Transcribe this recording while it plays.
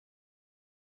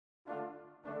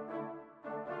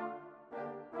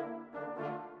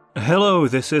Hello,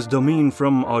 this is Domine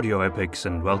from Audio Epics,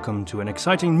 and welcome to an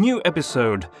exciting new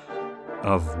episode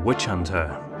of Witch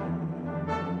Hunter.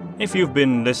 If you've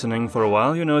been listening for a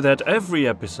while, you know that every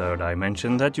episode I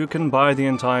mention that you can buy the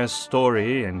entire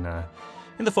story in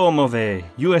the form of a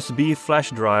USB flash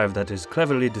drive that is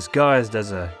cleverly disguised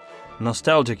as a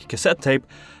nostalgic cassette tape,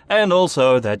 and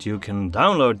also that you can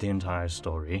download the entire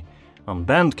story on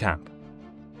Bandcamp.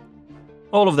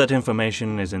 All of that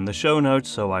information is in the show notes,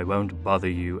 so I won't bother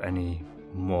you any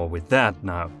more with that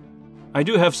now. I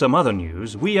do have some other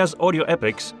news. We as Audio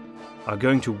Epics are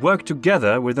going to work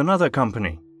together with another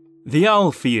company. The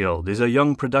Owlfield is a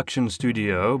young production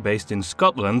studio based in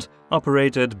Scotland,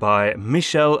 operated by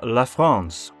Michel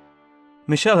Lafrance.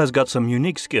 Michel has got some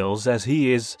unique skills as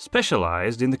he is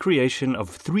specialized in the creation of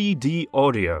 3D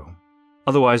audio,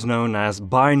 otherwise known as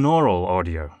binaural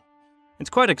audio. It's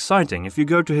quite exciting. If you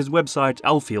go to his website,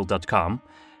 owlfield.com,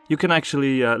 you can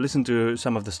actually listen to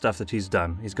some of the stuff that he's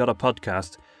done. He's got a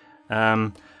podcast.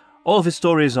 All of his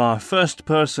stories are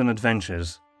first-person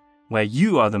adventures, where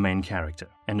you are the main character.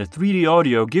 And the 3D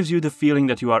audio gives you the feeling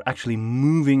that you are actually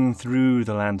moving through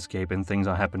the landscape and things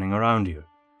are happening around you.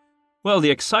 Well, the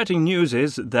exciting news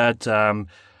is that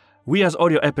we as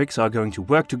Audio Epics are going to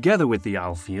work together with the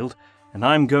Owlfield, and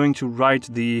I'm going to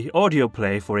write the audio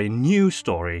play for a new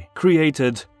story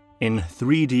created in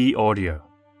 3D audio.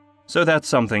 So that's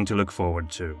something to look forward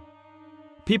to.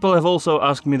 People have also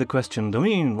asked me the question,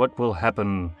 Domine, what will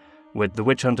happen with the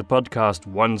Witch Hunter podcast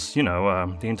once,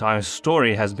 the entire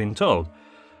story has been told?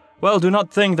 Well, do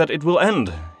not think that it will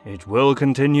end. It will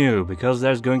continue, because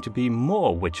there's going to be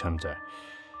more Witch Hunter.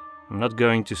 I'm not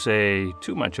going to say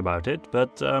too much about it,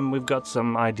 but we've got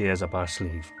some ideas up our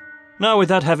sleeve. Now, with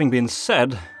that having been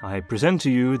said, I present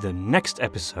to you the next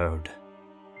episode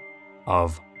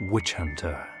of Witch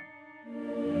Hunter.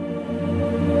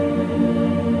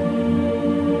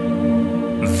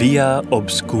 Via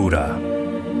Obscura.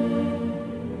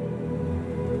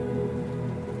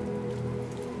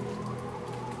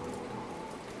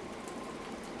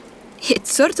 It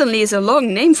certainly is a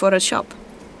long name for a shop.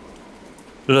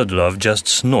 Ludlov just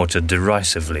snorted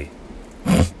derisively.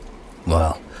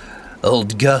 Well,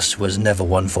 old Gus was never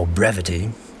one for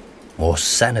brevity, or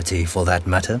sanity for that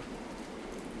matter.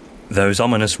 Those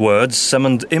ominous words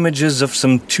summoned images of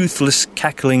some toothless,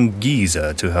 cackling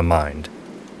geezer to her mind.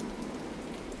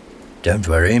 Don't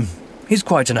worry, he's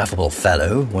quite an affable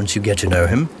fellow once you get to know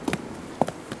him.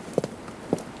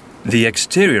 The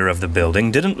exterior of the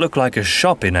building didn't look like a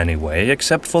shop in any way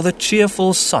except for the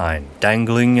cheerful sign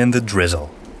dangling in the drizzle.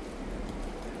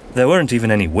 There weren't even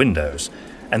any windows,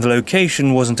 and the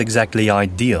location wasn't exactly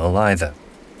ideal either.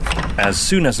 As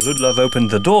soon as Ludlov opened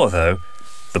the door, though,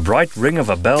 the bright ring of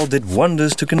a bell did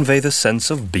wonders to convey the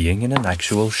sense of being in an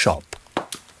actual shop.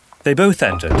 They both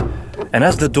entered, and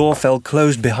as the door fell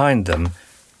closed behind them,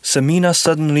 Samina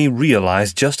suddenly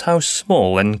realized just how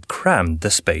small and crammed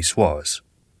the space was.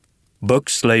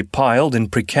 Books lay piled in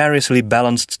precariously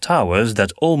balanced towers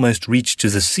that almost reached to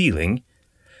the ceiling.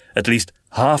 At least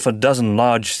half a dozen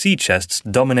large sea chests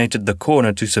dominated the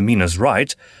corner to Samina's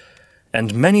right,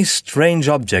 and many strange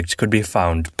objects could be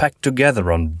found packed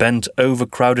together on bent,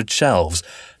 overcrowded shelves,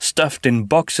 stuffed in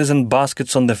boxes and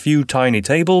baskets on the few tiny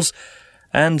tables,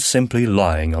 and simply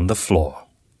lying on the floor.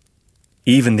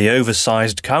 Even the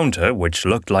oversized counter, which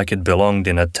looked like it belonged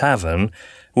in a tavern,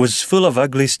 was full of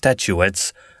ugly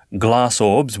statuettes, glass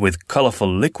orbs with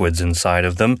colorful liquids inside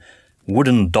of them,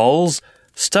 wooden dolls,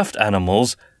 stuffed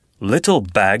animals, little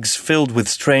bags filled with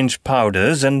strange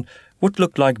powders, and what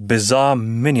looked like bizarre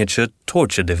miniature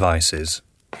torture devices.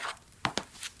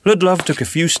 Ludlov took a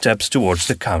few steps towards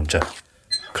the counter,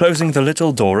 closing the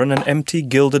little door in an empty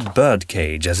gilded bird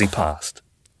cage as he passed.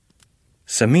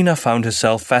 Samina found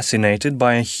herself fascinated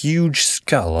by a huge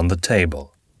skull on the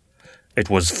table. It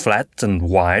was flat and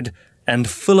wide, and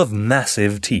full of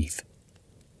massive teeth.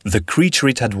 The creature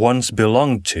it had once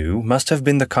belonged to must have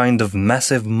been the kind of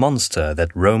massive monster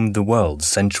that roamed the world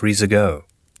centuries ago.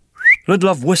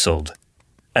 Ludlov whistled,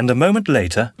 and a moment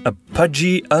later a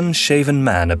pudgy, unshaven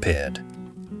man appeared.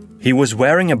 He was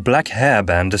wearing a black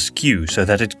hairband askew so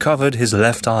that it covered his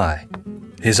left eye.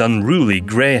 His unruly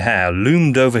grey hair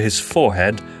loomed over his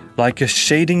forehead like a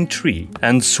shading tree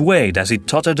and swayed as he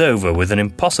tottered over with an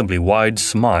impossibly wide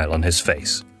smile on his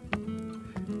face.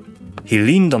 He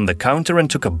leaned on the counter and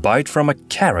took a bite from a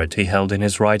carrot he held in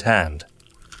his right hand.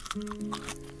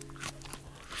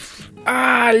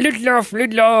 Ah,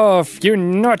 Ludlov, you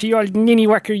naughty old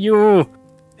ninny-whacker, you!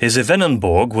 His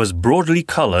Evenenborg was broadly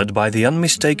coloured by the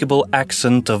unmistakable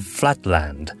accent of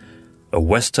Flatland, a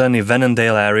western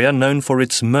Evenendale area known for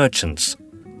its merchants.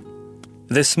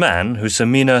 This man, who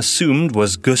Samina assumed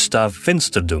was Gustav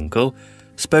Finsterdunkel,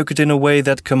 spoke it in a way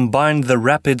that combined the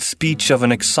rapid speech of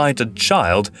an excited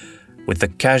child with the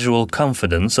casual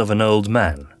confidence of an old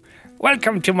man.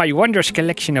 Welcome to my wondrous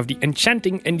collection of the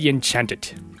enchanting and the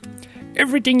enchanted.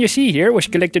 Everything you see here was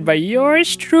collected by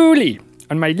yours truly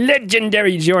on my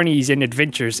legendary journeys and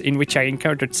adventures in which I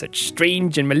encountered such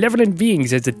strange and malevolent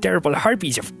beings as the terrible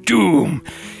harpies of doom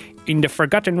in the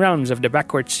forgotten realms of the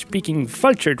backwards-speaking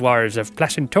vulture dwarves of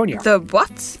Placentonia. The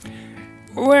what?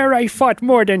 Where I fought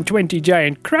more than 20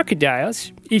 giant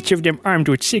crocodiles, each of them armed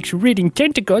with 6 writhing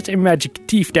tentacles and magic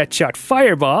teeth that shot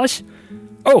fireballs.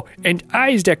 Oh, and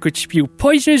eyes that could spew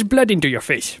poisonous blood into your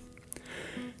face.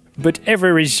 But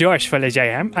ever resourceful as I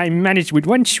am, I managed with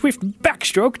one swift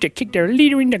backstroke to kick their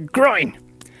leader in the groin,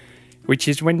 which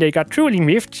is when they got truly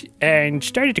miffed and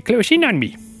started to close in on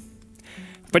me.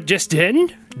 But just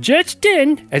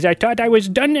then, as I thought I was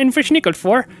done and verschnickled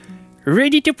for,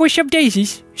 ready to push up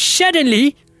daisies,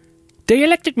 suddenly, they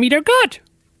elected me their god.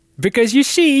 Because you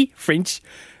see, friends,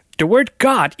 the word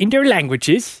god in their language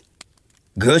is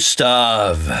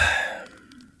Gustav!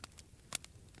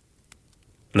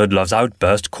 Ludlov's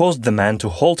outburst caused the man to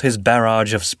halt his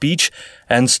barrage of speech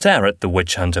and stare at the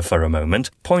witch hunter for a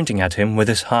moment, pointing at him with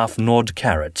his half-gnawed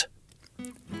carrot.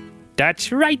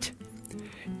 That's right.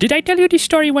 Did I tell you this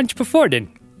story once before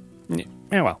then?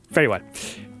 Well, very well.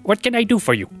 What can I do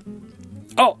for you?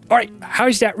 Oh, alright,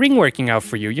 how's that ring working out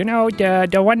for you? You know,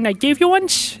 the one I gave you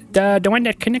once? The one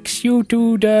that connects you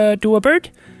to a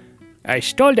bird? I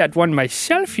stole that one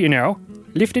myself, you know.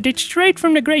 Lifted it straight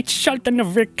from the great Sultan of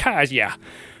Virkasia,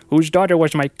 whose daughter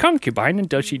was my concubine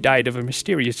until she died of a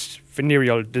mysterious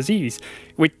venereal disease,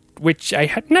 which I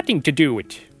had nothing to do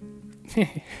with.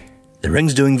 The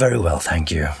ring's doing very well,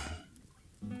 thank you.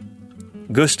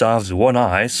 Gustav's one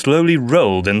eye slowly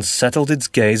rolled and settled its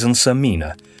gaze on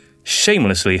Samina,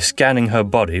 shamelessly scanning her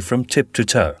body from tip to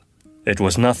toe. It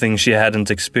was nothing she hadn't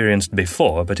experienced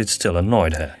before, but it still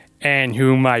annoyed her. And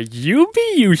who might you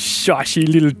be, you saucy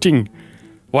little thing?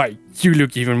 Why, you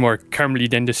look even more comely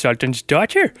than the Sultan's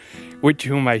daughter, with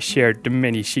whom I shared the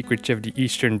many secrets of the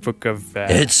Eastern Book of...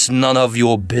 It's none of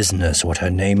your business what her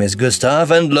name is, Gustav,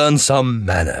 and learn some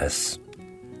manners.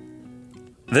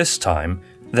 This time,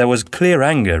 there was clear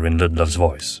anger in Ludlov's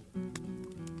voice.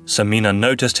 Samina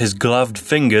noticed his gloved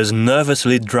fingers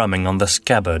nervously drumming on the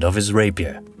scabbard of his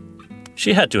rapier.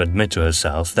 She had to admit to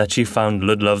herself that she found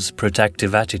Ludlov's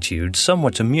protective attitude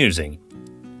somewhat amusing.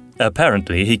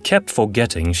 Apparently, he kept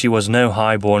forgetting she was no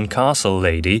high-born castle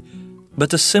lady,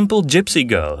 but a simple gypsy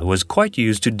girl who was quite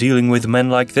used to dealing with men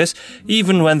like this,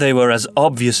 even when they were as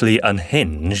obviously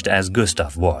unhinged as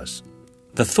Gustav was.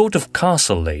 The thought of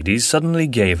castle ladies suddenly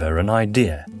gave her an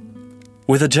idea.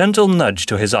 With a gentle nudge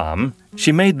to his arm,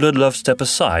 she made Ludlov step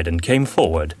aside and came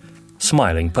forward,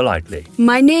 smiling politely.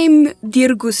 My name,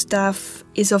 dear Gustav,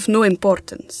 is of no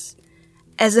importance.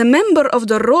 As a member of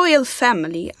the royal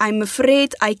family, I'm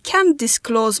afraid I can't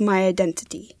disclose my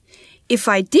identity. If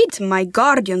I did, my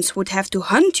guardians would have to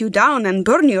hunt you down and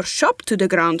burn your shop to the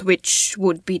ground, which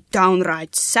would be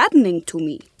downright saddening to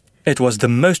me. It was the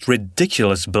most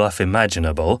ridiculous bluff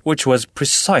imaginable, which was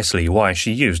precisely why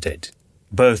she used it.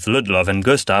 Both Ludlov and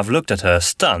Gustav looked at her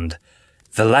stunned,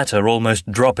 the latter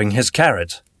almost dropping his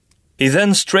carrot. He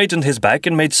then straightened his back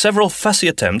and made several fussy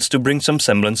attempts to bring some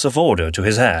semblance of order to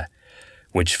his hair,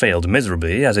 which failed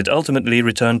miserably as it ultimately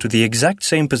returned to the exact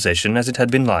same position as it had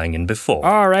been lying in before.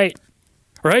 All right.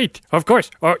 Right, of course.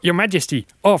 Oh, Your Majesty.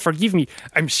 Oh, forgive me.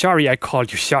 I'm sorry I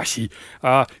called you saucy.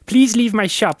 Please leave my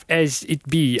shop as it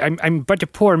be. I'm but a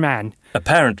poor man.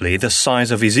 Apparently, the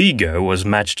size of his ego was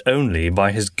matched only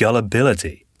by his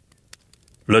gullibility.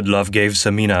 Ludlov gave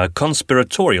Samina a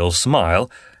conspiratorial smile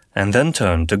and then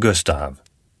turned to Gustav.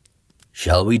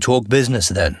 Shall we talk business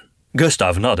then?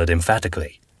 Gustav nodded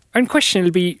emphatically.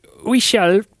 Unquestionably, we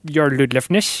shall, your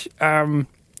Ludlovness.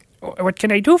 What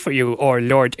can I do for you, or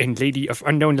Lord and Lady of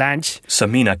Unknown Lands?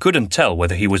 Samina couldn't tell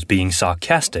whether he was being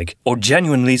sarcastic or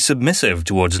genuinely submissive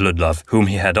towards Ludlov, whom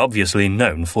he had obviously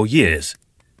known for years.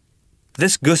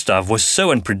 This Gustav was so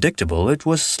unpredictable it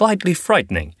was slightly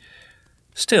frightening.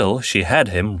 Still, she had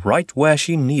him right where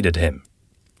she needed him.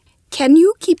 Can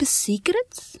you keep a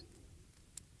secret?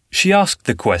 She asked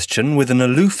the question with an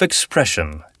aloof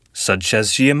expression, such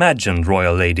as she imagined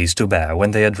royal ladies to bear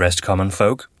when they addressed common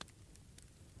folk.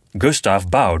 Gustav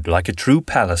bowed like a true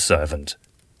palace servant.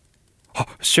 Oh,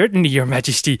 certainly, Your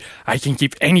Majesty. I can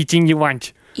keep anything you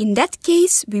want. In that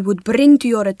case, we would bring to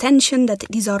your attention that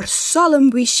it is our solemn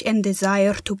wish and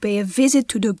desire to pay a visit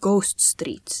to the Ghost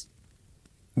Streets.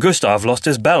 Gustav lost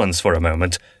his balance for a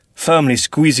moment, firmly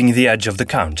squeezing the edge of the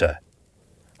counter.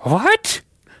 What?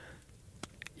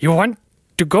 You want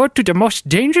to go to the most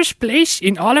dangerous place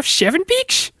in all of Seven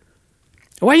Peaks?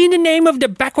 Why in the name of the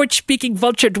backward-speaking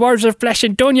vulture dwarves of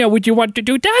Placentonia would you want to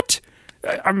do that?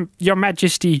 Your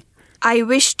Majesty. I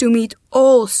wish to meet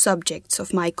all subjects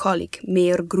of my colleague,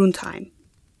 Mayor Grundheim.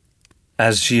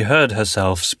 As she heard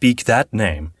herself speak that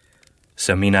name,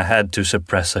 Samina had to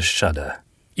suppress a shudder.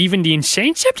 Even the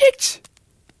insane subjects?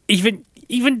 Even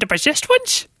the possessed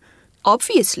ones?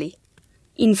 Obviously.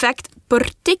 In fact,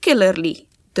 particularly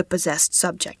the possessed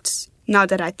subjects, now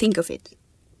that I think of it.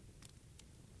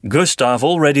 Gustav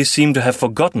already seemed to have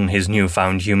forgotten his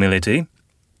newfound humility.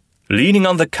 Leaning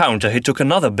on the counter, he took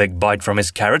another big bite from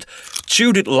his carrot,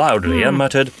 chewed it loudly, and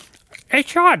muttered,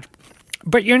 It's odd,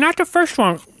 but you're not the first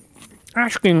one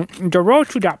asking the road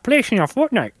to that place in a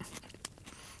fortnight.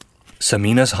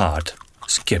 Samina's heart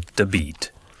skipped a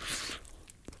beat.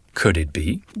 Could it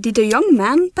be? Did a young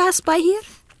man pass by here?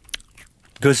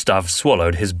 Gustav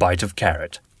swallowed his bite of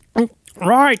carrot.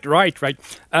 Right.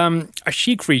 A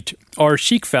Siegfried or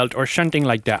Siegfeld or something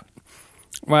like that.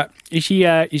 Well, is he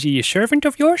a servant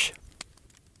of yours?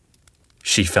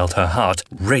 She felt her heart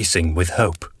racing with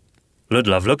hope.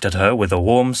 Ludlov looked at her with a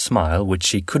warm smile which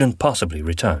she couldn't possibly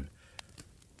return.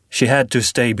 She had to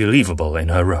stay believable in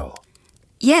her role.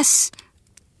 Yes,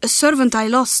 a servant I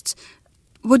lost.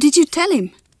 What did you tell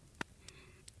him?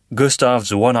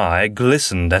 Gustav's one eye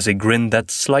glistened as he grinned that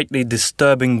slightly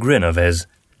disturbing grin of his.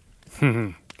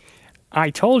 I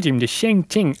told him the same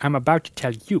thing I'm about to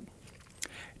tell you.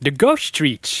 The ghost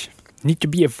streets need to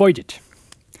be avoided.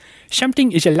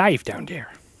 Something is alive down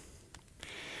there.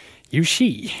 You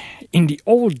see, in the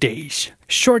old days,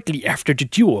 shortly after the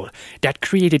duel that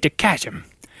created the chasm,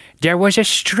 there was a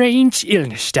strange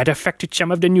illness that affected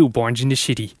some of the newborns in the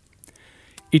city.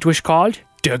 It was called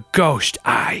the ghost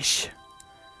eyes.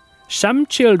 Some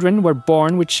children were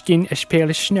born with skin as pale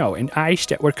as snow and eyes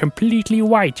that were completely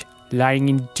white, lying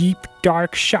in deep,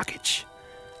 dark sockets.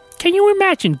 Can you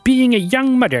imagine being a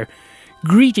young mother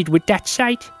greeted with that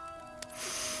sight?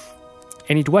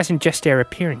 And it wasn't just their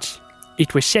appearance.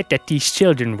 It was said that these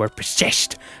children were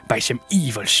possessed by some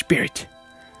evil spirit.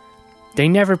 They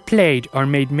never played or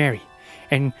made merry,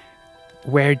 and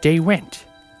where they went,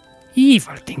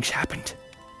 evil things happened.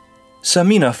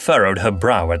 Samina furrowed her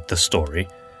brow at the story.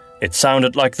 It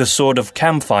sounded like the sort of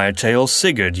campfire tale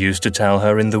Sigurd used to tell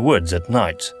her in the woods at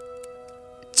night.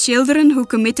 Children who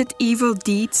committed evil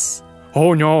deeds?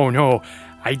 Oh, no,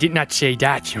 I did not say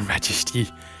that, Your Majesty.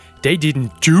 They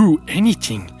didn't do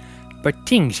anything, but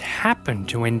things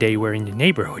happened when they were in the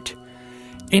neighborhood.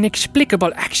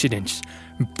 Inexplicable accidents,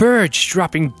 birds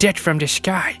dropping dead from the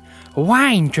sky,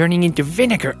 wine turning into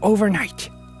vinegar overnight.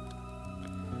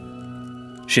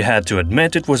 She had to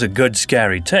admit it was a good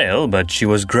scary tale, but she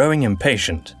was growing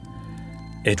impatient.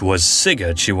 It was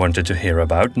Sigurd she wanted to hear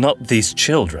about, not these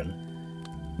children.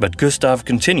 But Gustav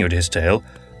continued his tale,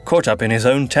 caught up in his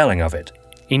own telling of it.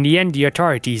 In the end, the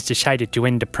authorities decided to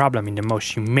end the problem in the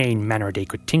most humane manner they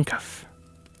could think of.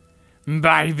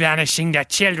 By banishing the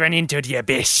children into the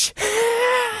abyss.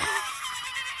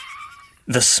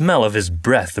 The smell of his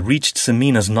breath reached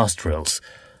Samina's nostrils.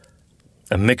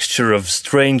 A mixture of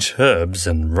strange herbs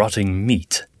and rotting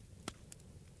meat.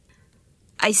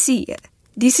 I see.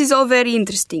 This is all very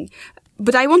interesting.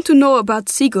 But I want to know about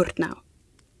Sigurd now.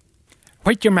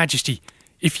 Wait, Your Majesty.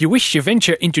 If you wish to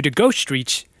venture into the ghost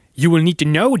streets, you will need to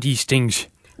know these things.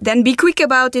 Then be quick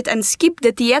about it and skip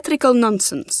the theatrical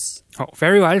nonsense. Oh,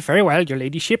 very well, Your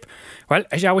Ladyship. Well,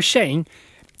 as I was saying,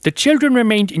 the children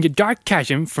remained in the dark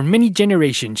chasm for many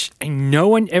generations, and no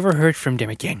one ever heard from them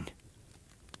again.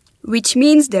 Which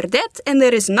means they're dead and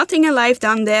there is nothing alive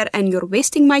down there and you're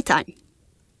wasting my time.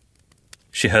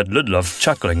 She heard Ludlov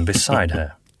chuckling beside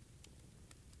her.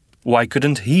 Why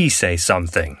couldn't he say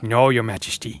something? No, Your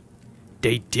Majesty.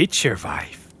 They did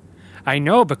survive. I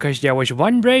know because there was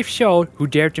one brave soul who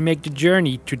dared to make the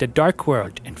journey to the dark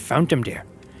world and found them there.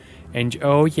 And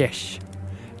oh yes,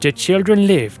 the children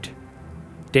lived.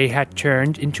 They had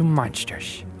turned into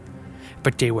monsters.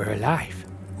 But they were alive.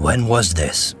 When was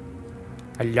this?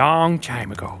 A long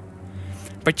time ago.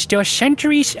 But still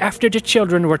centuries after the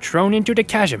children were thrown into the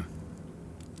chasm.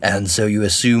 And so you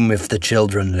assume if the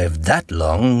children lived that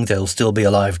long, they'll still be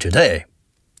alive today?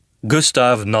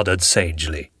 Gustav nodded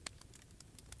sagely.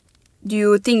 Do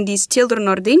you think these children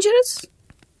are dangerous?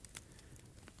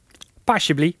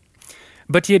 Possibly.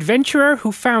 But the adventurer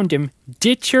who found them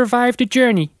did survive the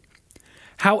journey.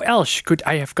 How else could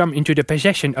I have come into the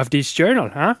possession of this journal,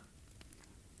 huh?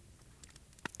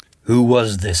 Who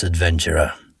was this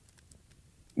adventurer?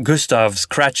 Gustav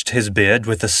scratched his beard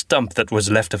with the stump that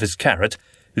was left of his carrot,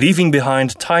 leaving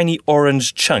behind tiny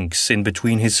orange chunks in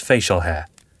between his facial hair.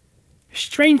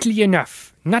 Strangely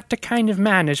enough, not the kind of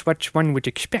man as what one would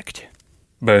expect.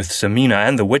 Both Samina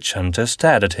and the witch hunter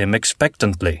stared at him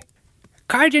expectantly.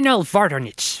 Cardinal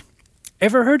Voronitz.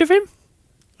 Ever heard of him?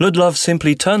 Ludlov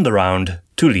simply turned around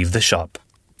to leave the shop.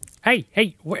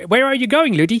 Hey, where are you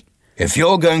going, Ludi? If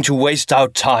you're going to waste our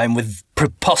time with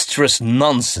preposterous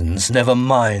nonsense, never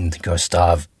mind,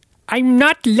 Gustav. I'm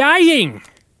not lying!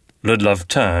 Ludlov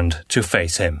turned to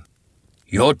face him.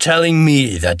 You're telling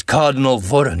me that Cardinal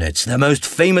Voronitz, the most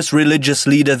famous religious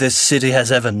leader this city has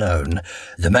ever known,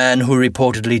 the man who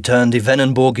reportedly turned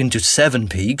Evenenborg into 7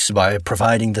 peaks by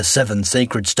providing the 7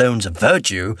 sacred stones of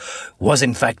virtue, was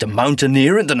in fact a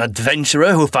mountaineer and an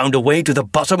adventurer who found a way to the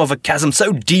bottom of a chasm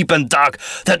so deep and dark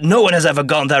that no one has ever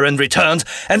gone there and returned,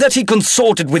 and that he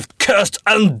consorted with cursed,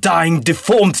 undying,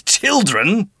 deformed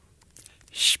children?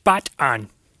 Spot on.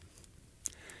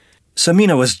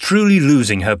 Samina was truly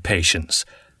losing her patience.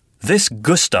 This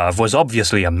Gustav was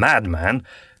obviously a madman,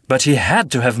 but he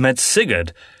had to have met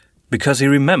Sigurd, because he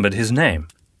remembered his name,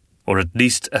 or at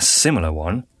least a similar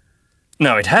one.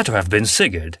 No, it had to have been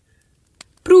Sigurd.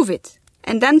 Prove it,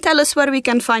 and then tell us where we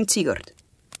can find Sigurd.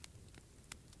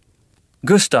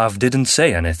 Gustav didn't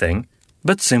say anything,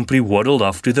 but simply waddled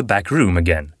off to the back room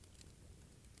again.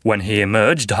 When he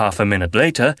emerged half a minute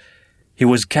later, he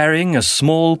was carrying a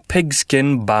small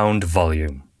pigskin-bound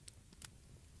volume.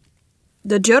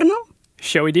 The journal?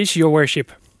 So it is, your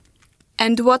worship.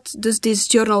 And what does this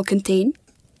journal contain?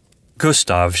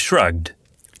 Gustav shrugged.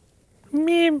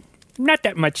 Not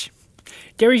that much.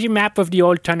 There is a map of the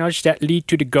old tunnels that lead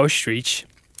to the ghost streets.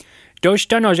 Those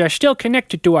tunnels are still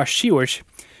connected to our sewers.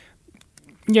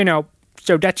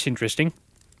 So that's interesting.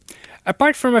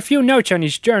 Apart from a few notes on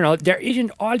his journal, there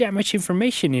isn't all that much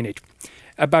information in it.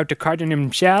 About the cardinal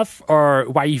himself, or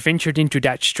why he ventured into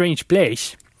that strange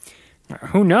place.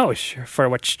 Who knows for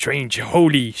what strange,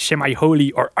 holy,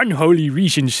 semi-holy, or unholy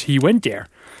reasons he went there.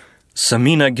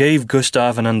 Samina gave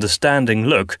Gustav an understanding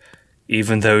look,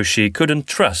 even though she couldn't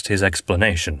trust his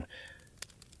explanation.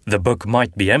 The book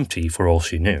might be empty for all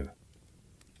she knew.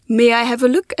 May I have a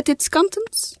look at its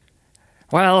contents?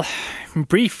 Well,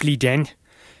 briefly then.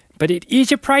 But it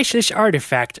is a priceless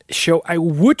artifact, so I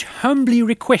would humbly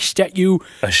request that you...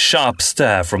 A sharp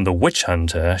stare from the witch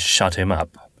hunter shut him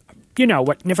up. You know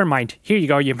what, never mind. Here you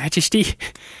go, your majesty.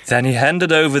 Then he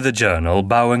handed over the journal,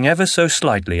 bowing ever so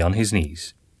slightly on his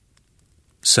knees.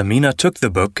 Samina took the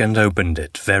book and opened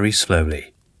it very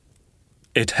slowly.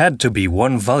 It had to be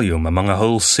one volume among a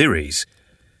whole series,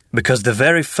 because the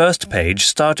very first page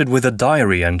started with a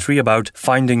diary entry about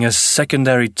finding a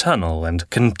secondary tunnel and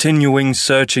continuing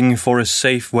searching for a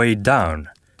safe way down.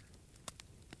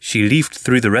 She leafed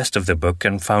through the rest of the book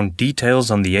and found details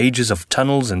on the ages of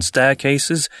tunnels and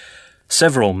staircases,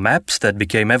 several maps that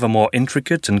became ever more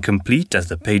intricate and complete as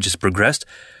the pages progressed,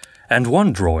 and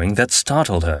one drawing that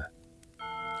startled her.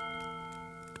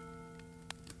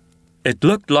 It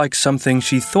looked like something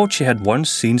she thought she had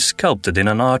once seen sculpted in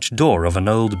an arched door of an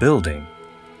old building.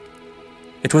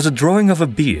 It was a drawing of a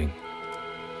being,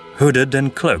 hooded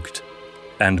and cloaked,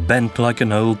 and bent like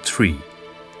an old tree.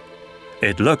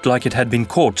 It looked like it had been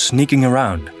caught sneaking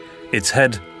around, its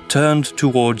head turned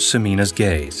towards Samina's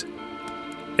gaze.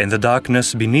 In the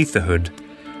darkness beneath the hood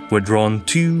were drawn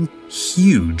 2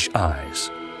 huge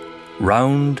eyes,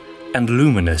 round and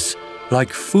luminous,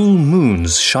 like full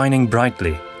moons shining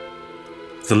brightly.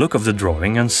 The look of the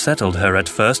drawing unsettled her at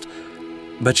first,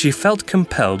 but she felt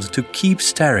compelled to keep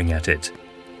staring at it.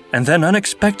 And then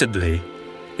unexpectedly,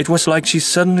 it was like she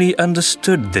suddenly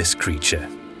understood this creature.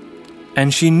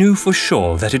 And she knew for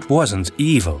sure that it wasn't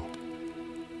evil.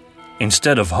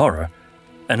 Instead of horror,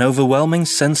 an overwhelming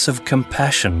sense of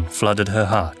compassion flooded her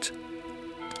heart.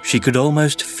 She could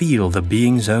almost feel the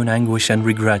being's own anguish and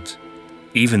regret,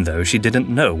 even though she didn't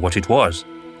know what it was.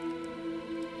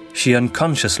 She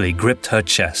unconsciously gripped her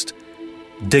chest,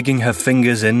 digging her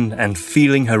fingers in and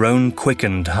feeling her own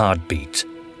quickened heartbeat.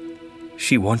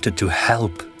 She wanted to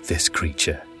help this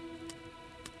creature.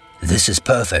 This is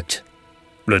perfect,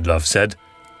 Ludlov said,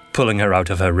 pulling her out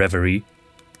of her reverie.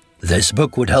 This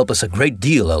book would help us a great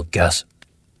deal, old Gus.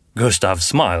 Gustav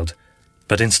smiled,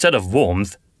 but instead of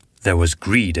warmth, there was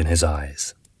greed in his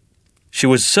eyes. She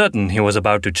was certain he was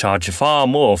about to charge far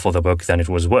more for the book than it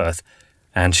was worth,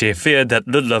 and she feared that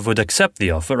Ludlov would accept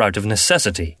the offer out of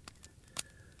necessity.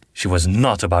 She was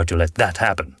not about to let that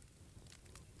happen.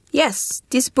 Yes,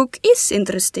 this book is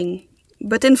interesting,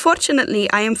 but unfortunately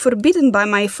I am forbidden by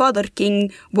my father,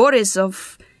 King Boris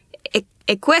of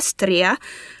Equestria,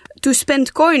 to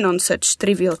spend coin on such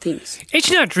trivial things. It's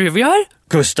not trivial,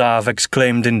 Gustav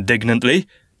exclaimed indignantly,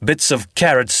 bits of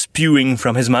carrot spewing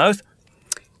from his mouth.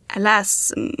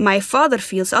 Alas, my father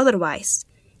feels otherwise.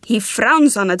 He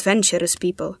frowns on adventurous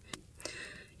people.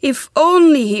 If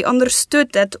only he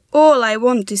understood that all I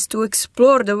want is to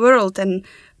explore the world and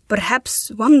perhaps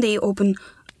one day open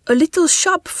a little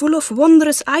shop full of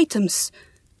wondrous items.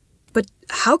 But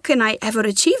how can I ever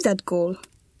achieve that goal?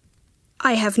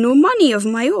 I have no money of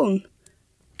my own.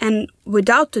 And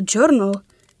without the journal,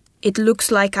 it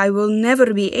looks like I will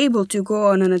never be able to go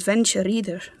on an adventure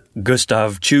either.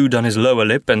 Gustav chewed on his lower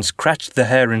lip and scratched the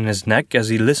hair in his neck as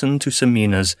he listened to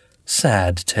Semina's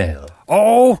sad tale.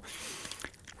 Oh,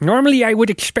 normally I would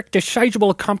expect a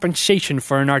sizable compensation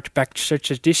for an artifact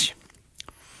such as this.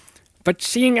 But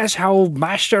seeing as how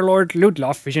Master Lord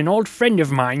Ludloff is an old friend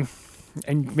of mine,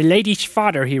 and Milady's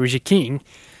father here is a king,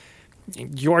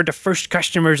 you're the first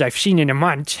customers I've seen in a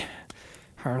month.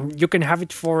 You can have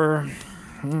it for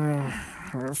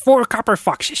 4 copper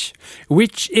foxes,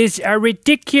 which is a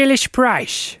ridiculous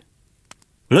price.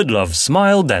 Ludlov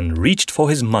smiled and reached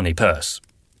for his money purse.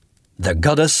 The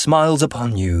goddess smiles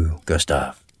upon you,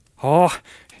 Gustav. Oh,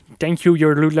 thank you,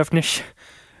 your Ludlovness.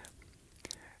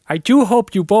 I do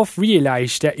hope you both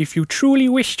realize that if you truly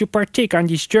wish to partake on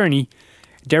this journey,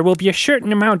 there will be a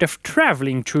certain amount of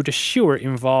traveling through the sewer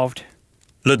involved.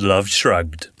 Ludlov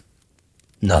shrugged.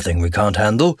 Nothing we can't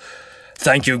handle.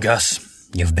 Thank you, Gus.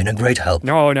 You've been a great help.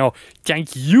 No,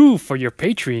 thank you for your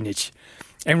patronage.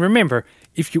 And remember,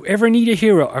 if you ever need a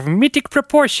hero of mythic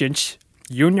proportions,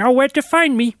 you know where to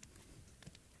find me.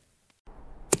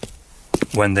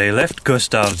 When they left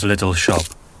Gustav's little shop,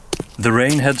 the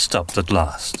rain had stopped at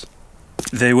last.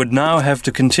 They would now have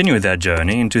to continue their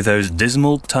journey into those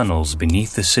dismal tunnels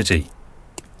beneath the city.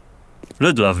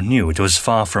 Ludlov knew it was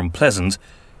far from pleasant,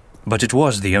 but it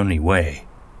was the only way.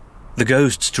 The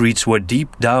ghost streets were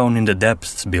deep down in the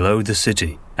depths below the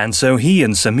city, and so he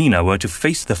and Samina were to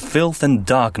face the filth and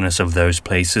darkness of those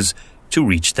places to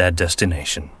reach their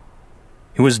destination.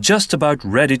 He was just about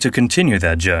ready to continue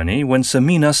their journey when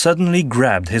Samina suddenly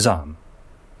grabbed his arm.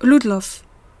 Ludlov,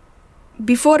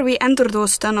 before we enter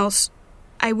those tunnels,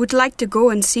 I would like to go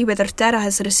and see whether Tara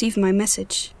has received my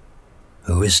message.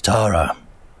 Who is Tara?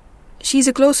 She's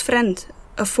a close friend,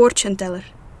 a fortune teller.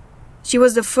 She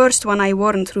was the first one I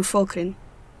warned through Folkrin.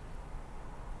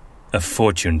 A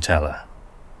fortune teller.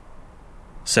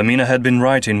 Samina had been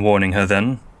right in warning her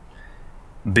then.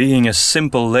 Being a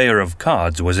simple layer of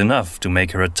cards was enough to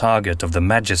make her a target of the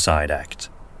Magicide Act.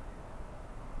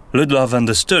 Ludlov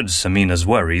understood Samina's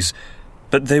worries,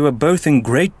 but they were both in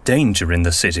great danger in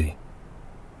the city.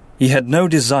 He had no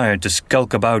desire to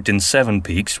skulk about in Seven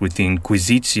Peaks with the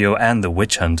Inquisitio and the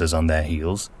witch hunters on their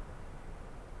heels.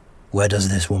 Where does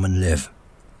this woman live?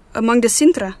 Among the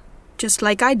Sintra, just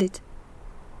like I did.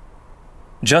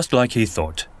 Just like he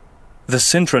thought. The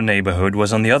Sintra neighborhood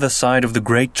was on the other side of the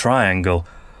Great Triangle,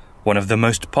 one of the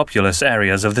most populous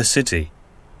areas of the city.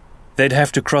 They'd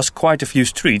have to cross quite a few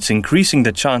streets, increasing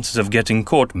the chances of getting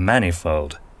caught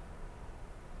manifold.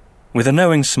 With a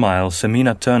knowing smile,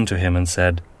 Samina turned to him and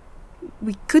said,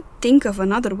 We could think of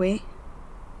another way.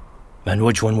 And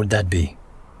which one would that be?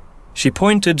 She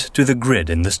pointed to the grid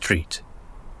in the street.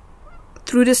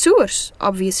 Through the sewers,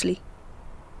 obviously.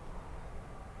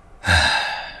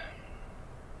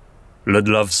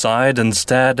 Ludlov sighed and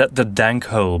stared at the dank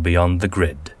hole beyond the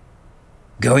grid.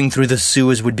 Going through the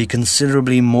sewers would be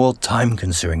considerably more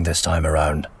time-consuming this time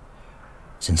around,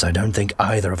 since I don't think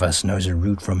either of us knows a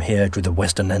route from here to the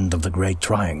western end of the Great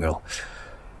Triangle.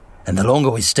 And the longer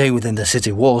we stay within the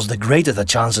city walls, the greater the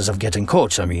chances of getting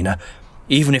caught, Samina,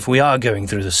 even if we are going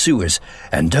through the sewers.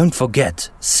 And don't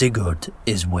forget, Sigurd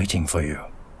is waiting for you.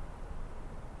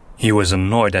 He was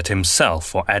annoyed at himself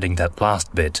for adding that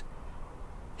last bit.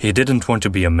 He didn't want to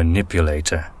be a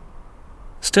manipulator.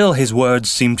 Still, his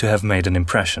words seemed to have made an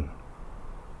impression.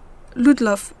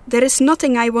 Ludlov, there is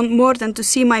nothing I want more than to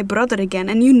see my brother again,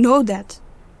 and you know that.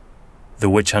 The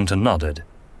witch hunter nodded,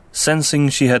 sensing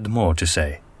she had more to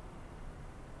say.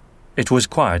 It was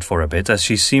quiet for a bit as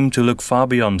she seemed to look far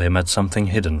beyond him at something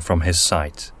hidden from his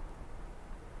sight.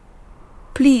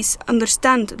 Please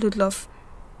understand, Ludlov,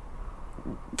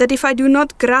 that if I do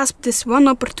not grasp this one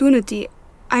opportunity,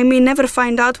 I may never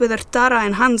find out whether Tara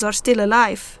and Hans are still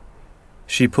alive.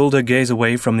 She pulled her gaze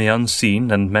away from the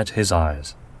unseen and met his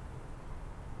eyes.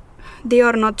 They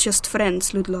are not just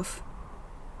friends, Ludlov.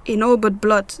 In all but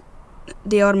blood,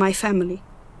 they are my family.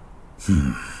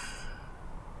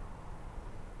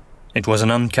 It was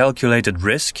an uncalculated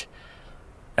risk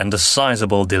and a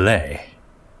sizable delay.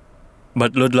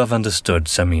 But Ludlov understood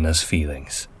Samina's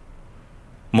feelings.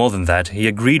 More than that, he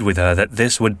agreed with her that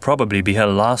this would probably be her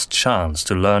last chance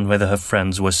to learn whether her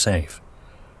friends were safe.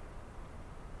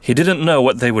 He didn't know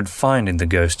what they would find in the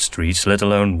ghost streets, let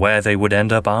alone where they would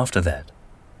end up after that.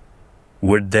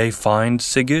 Would they find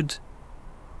Sigurd?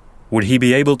 Would he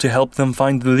be able to help them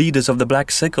find the leaders of the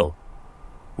Black Sickle?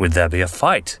 Would there be a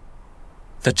fight?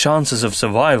 The chances of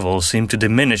survival seemed to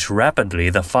diminish rapidly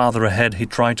the farther ahead he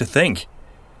tried to think.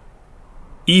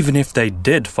 Even if they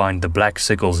did find the Black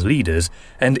Sickle's leaders,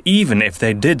 and even if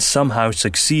they did somehow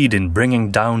succeed in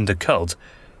bringing down the cult,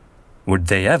 would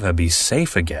they ever be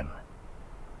safe again?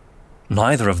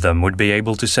 Neither of them would be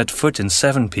able to set foot in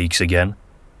Seven Peaks again.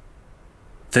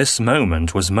 This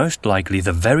moment was most likely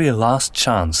the very last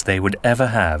chance they would ever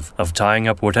have of tying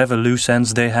up whatever loose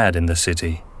ends they had in the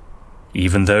city.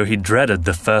 Even though he dreaded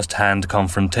the first-hand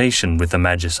confrontation with the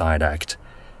Magicide Act,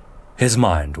 his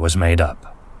mind was made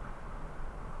up.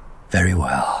 Very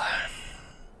well.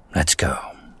 Let's go.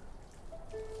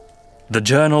 The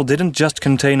journal didn't just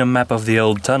contain a map of the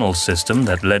old tunnel system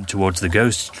that led towards the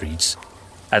ghost streets.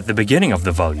 At the beginning of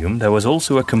the volume, there was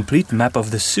also a complete map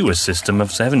of the sewer system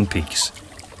of Seven Peaks.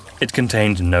 It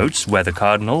contained notes where the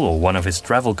Cardinal or one of his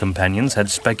travel companions had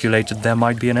speculated there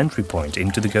might be an entry point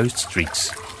into the ghost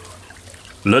streets.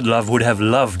 Ludlov would have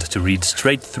loved to read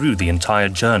straight through the entire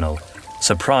journal,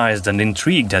 surprised and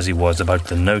intrigued as he was about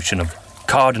the notion of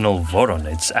Cardinal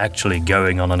Voronezh actually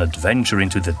going on an adventure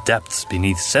into the depths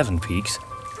beneath Seven Peaks.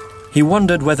 He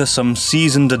wondered whether some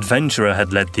seasoned adventurer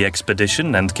had led the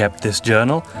expedition and kept this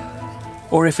journal,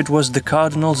 or if it was the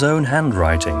Cardinal's own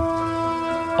handwriting.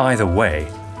 Either way,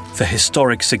 the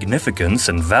historic significance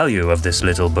and value of this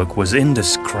little book was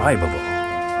indescribable.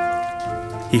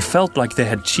 He felt like they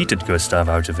had cheated Gustav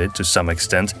out of it to some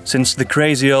extent, since the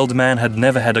crazy old man had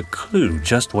never had a clue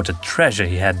just what a treasure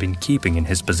he had been keeping in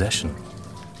his possession.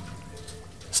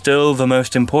 Still, the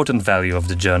most important value of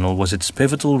the journal was its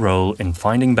pivotal role in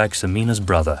finding back Samina's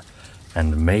brother,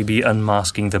 and maybe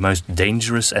unmasking the most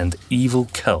dangerous and evil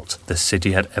cult the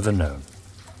city had ever known.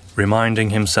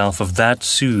 Reminding himself of that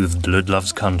soothed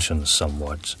Ludlov's conscience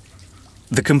somewhat.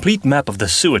 The complete map of the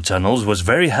sewer tunnels was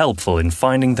very helpful in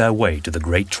finding their way to the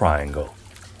Great Triangle.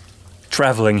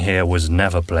 Traveling here was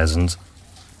never pleasant,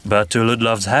 but to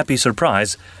Ludlov's happy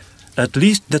surprise, at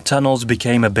least the tunnels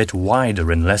became a bit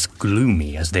wider and less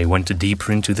gloomy as they went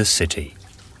deeper into the city.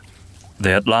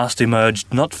 They at last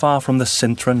emerged not far from the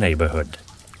Sintra neighborhood.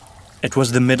 It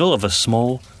was the middle of a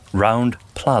small, round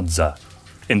plaza,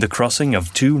 in the crossing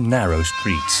of two narrow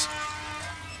streets.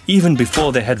 Even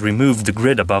before they had removed the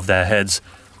grid above their heads,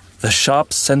 the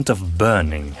sharp scent of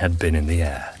burning had been in the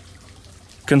air.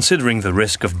 Considering the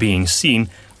risk of being seen,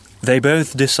 they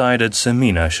both decided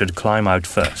Samina should climb out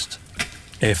first.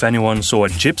 If anyone saw a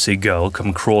gypsy girl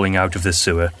come crawling out of the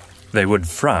sewer, they would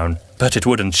frown, but it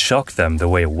wouldn't shock them the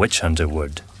way a witch hunter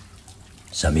would.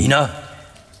 Samina?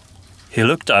 He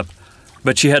looked up,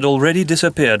 but she had already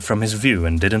disappeared from his view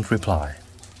and didn't reply.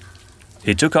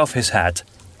 He took off his hat,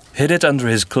 hid it under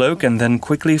his cloak, and then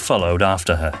quickly followed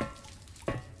after her.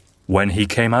 When he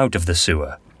came out of the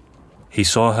sewer, he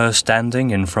saw her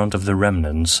standing in front of the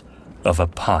remnants of a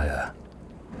pyre.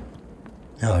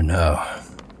 Oh no,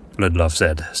 Ludlov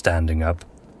said, standing up.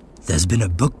 There's been a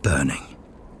book burning.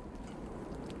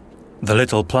 The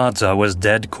little plaza was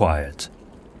dead quiet.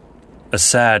 A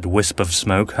sad wisp of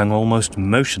smoke hung almost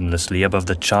motionlessly above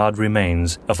the charred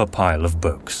remains of a pile of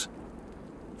books.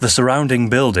 The surrounding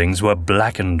buildings were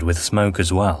blackened with smoke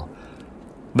as well,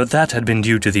 but that had been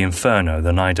due to the inferno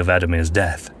the night of Adamir's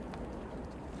death.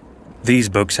 These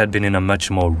books had been in a much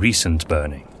more recent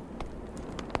burning.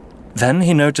 Then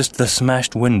he noticed the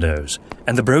smashed windows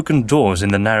and the broken doors in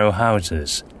the narrow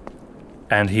houses,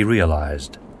 and he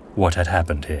realized what had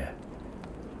happened here.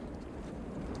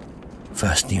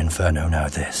 First the inferno, now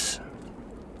this.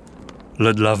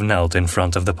 Ludlov knelt in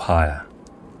front of the pyre.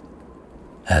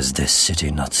 Has this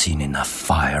city not seen enough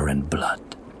fire and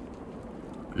blood?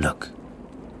 Look.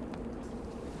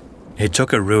 He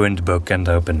took a ruined book and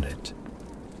opened it.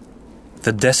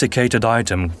 The desiccated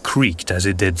item creaked as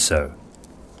he did so.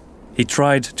 He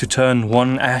tried to turn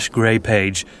one ash-grey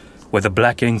page, where the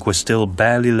black ink was still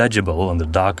barely legible on the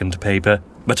darkened paper,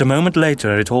 but a moment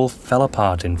later it all fell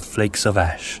apart in flakes of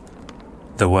ash.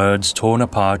 The words torn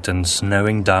apart and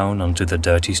snowing down onto the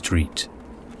dirty street.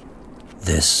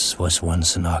 This was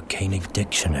once an arcanic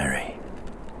dictionary.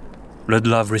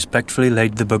 Ludlov respectfully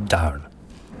laid the book down,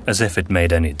 as if it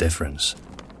made any difference.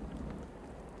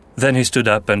 Then he stood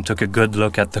up and took a good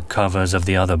look at the covers of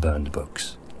the other burned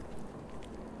books.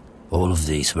 All of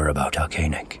these were about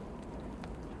arcanic.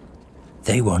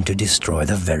 They want to destroy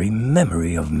the very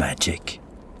memory of magic.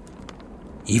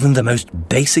 Even the most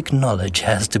basic knowledge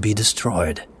has to be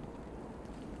destroyed.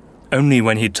 Only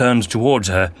when he turned towards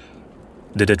her,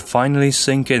 did it finally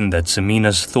sink in that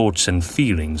Semina's thoughts and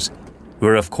feelings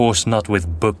were of course not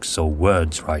with books or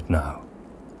words right now.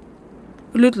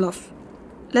 Ludlov,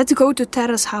 let's go to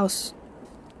Terra's house.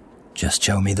 Just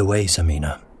show me the way,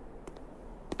 Semina.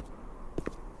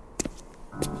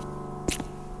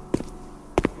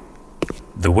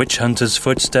 The witch hunter's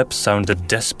footsteps sounded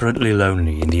desperately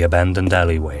lonely in the abandoned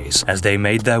alleyways as they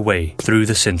made their way through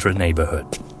the Sintra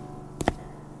neighborhood.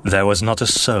 There was not a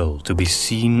soul to be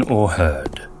seen or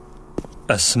heard.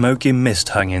 A smoky mist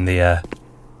hung in the air,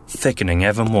 thickening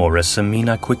ever more as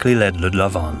Semina quickly led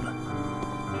Ludlov on.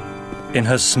 In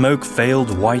her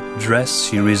smoke-veiled white dress,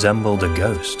 she resembled a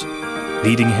ghost,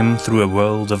 leading him through a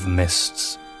world of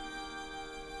mists.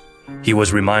 He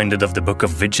was reminded of the Book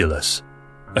of Vigilus,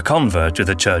 a convert to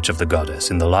the Church of the Goddess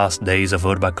in the last days of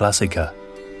Urba Classica.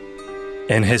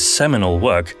 In his seminal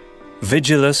work,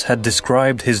 Vigilus had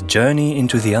described his journey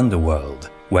into the underworld,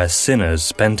 where sinners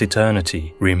spent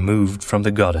eternity removed from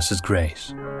the goddess's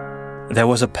grace. There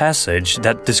was a passage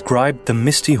that described the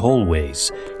misty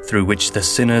hallways through which the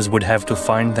sinners would have to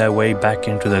find their way back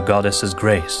into the goddess's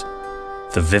grace.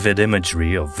 The vivid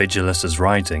imagery of Vigilus's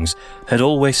writings had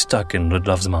always stuck in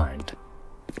Ludlov's mind.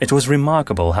 It was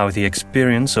remarkable how the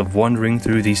experience of wandering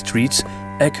through these streets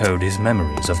echoed his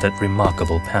memories of that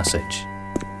remarkable passage.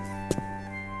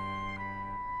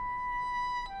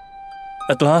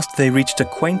 At last they reached a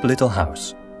quaint little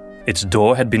house. Its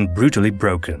door had been brutally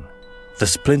broken. The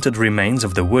splintered remains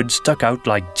of the wood stuck out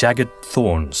like jagged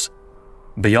thorns.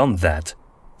 Beyond that,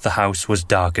 the house was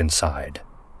dark inside.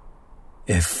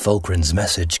 If Fulgrin's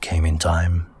message came in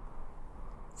time,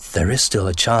 there is still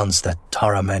a chance that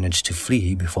Tara managed to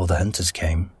flee before the hunters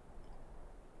came.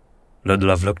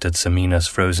 Ludlov looked at Semina's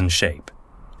frozen shape,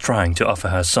 trying to offer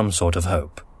her some sort of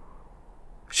hope.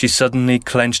 She suddenly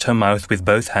clenched her mouth with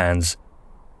both hands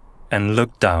and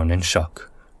looked down in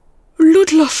shock.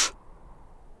 Ludlov!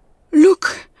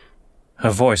 Look!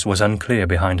 Her voice was unclear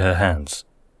behind her hands.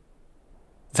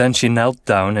 Then she knelt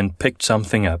down and picked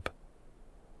something up.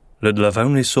 Ludlov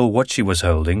only saw what she was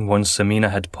holding once Semina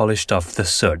had polished off the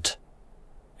soot.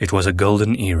 It was a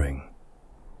golden earring.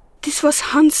 This was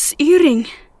Hans' earring.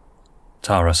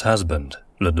 Tara's husband,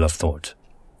 Ludlov thought.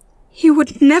 He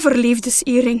would never leave this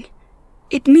earring.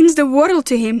 It means the world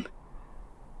to him.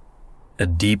 A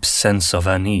deep sense of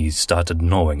unease started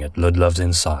gnawing at Ludlov's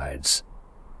insides.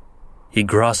 He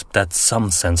grasped at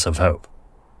some sense of hope.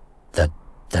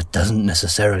 That doesn't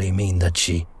necessarily mean that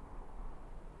she...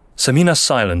 Semina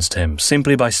silenced him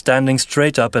simply by standing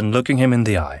straight up and looking him in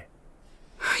the eye.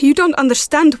 You don't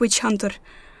understand, witch hunter.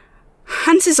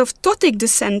 Hans is of Totic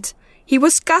descent. He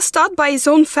was cast out by his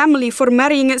own family for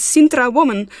marrying a Sintra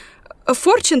woman, a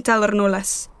fortune-teller no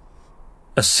less.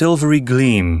 A silvery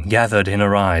gleam gathered in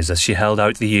her eyes as she held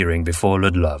out the earring before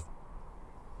Ludlov.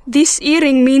 This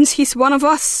earring means he's one of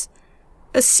us.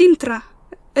 A Sintra,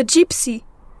 a gypsy.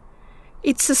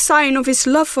 It's a sign of his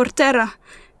love for Terra.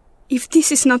 If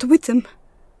this is not with them,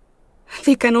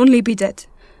 they can only be dead.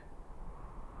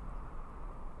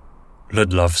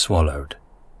 Ludlov swallowed.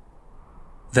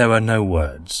 There were no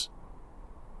words.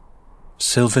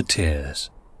 Silver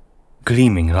tears,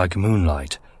 gleaming like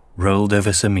moonlight, rolled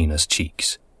over Semina's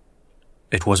cheeks.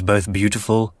 It was both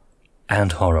beautiful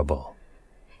and horrible.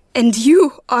 And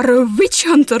you are a witch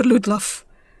hunter, Ludlov.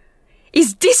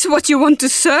 Is this what you want to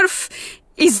serve?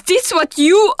 Is this what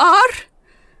you are?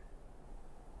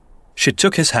 She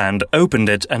took his hand, opened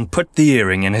it, and put the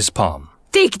earring in his palm.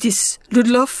 Take this,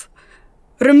 Ludlov.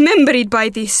 Remember it by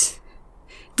this.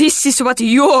 This is what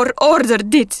your order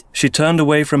did. She turned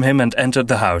away from him and entered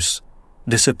the house,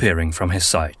 disappearing from his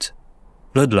sight.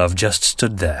 Ludlov just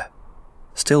stood there,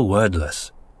 still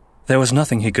wordless. There was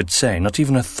nothing he could say, not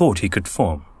even a thought he could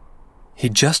form. He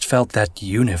just felt that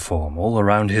uniform all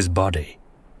around his body.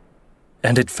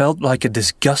 And it felt like a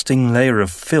disgusting layer of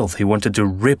filth he wanted to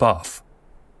rip off.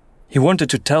 He wanted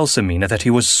to tell Semina that he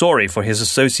was sorry for his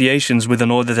associations with an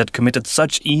order that committed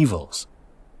such evils.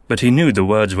 But he knew the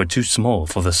words were too small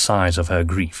for the size of her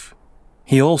grief.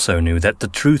 He also knew that the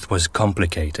truth was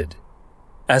complicated.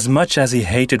 As much as he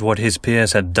hated what his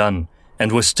peers had done,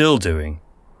 and were still doing,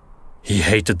 he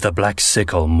hated the Black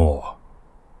Sickle more.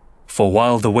 For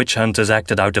while the witch hunters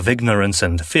acted out of ignorance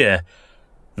and fear,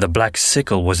 the Black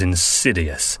Sickle was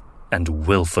insidious and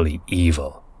willfully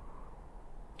evil.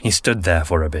 He stood there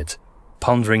for a bit,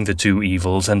 pondering the two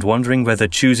evils and wondering whether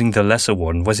choosing the lesser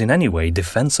one was in any way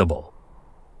defensible.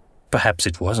 Perhaps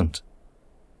it wasn't.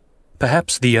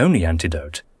 Perhaps the only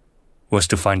antidote was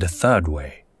to find a third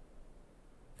way.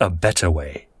 A better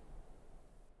way.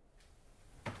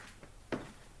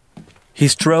 He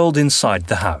strolled inside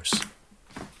the house.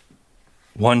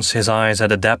 Once his eyes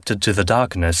had adapted to the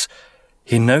darkness,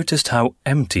 he noticed how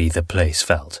empty the place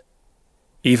felt,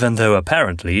 even though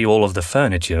apparently all of the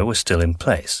furniture was still in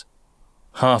place.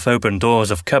 Half-open doors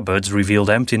of cupboards revealed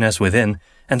emptiness within,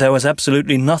 and there was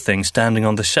absolutely nothing standing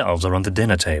on the shelves or on the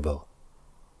dinner table.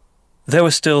 There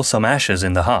was still some ashes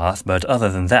in the hearth, but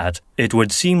other than that, it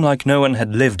would seem like no one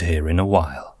had lived here in a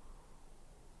while.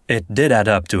 It did add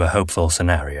up to a hopeful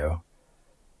scenario.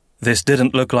 This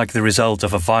didn't look like the result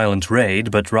of a violent raid,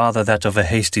 but rather that of a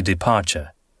hasty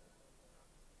departure.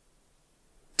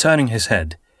 Turning his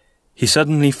head, he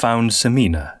suddenly found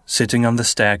Semina sitting on the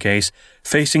staircase,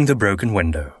 facing the broken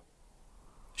window.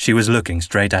 She was looking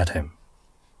straight at him.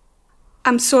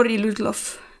 I'm sorry,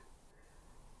 Ludloff.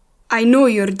 I know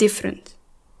you're different.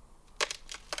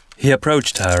 He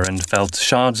approached her and felt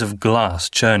shards of glass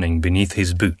churning beneath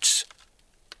his boots.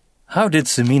 How did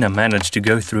Semina manage to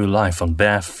go through life on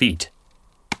bare feet?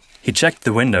 He checked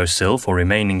the windowsill for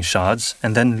remaining shards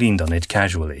and then leaned on it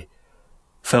casually,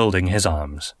 folding his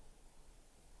arms.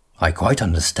 I quite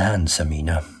understand,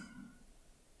 Semina.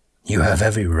 You have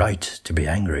every right to be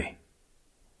angry.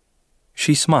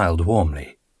 She smiled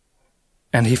warmly,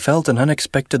 and he felt an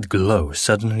unexpected glow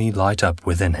suddenly light up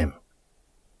within him.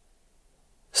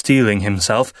 Steeling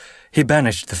himself, he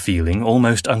banished the feeling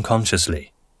almost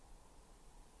unconsciously.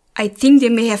 I think they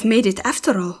may have made it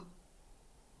after all.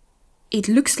 It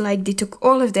looks like they took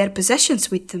all of their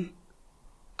possessions with them.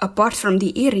 Apart from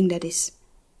the earring, that is.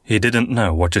 He didn't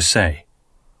know what to say.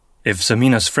 If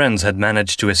Semina's friends had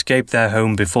managed to escape their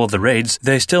home before the raids,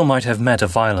 they still might have met a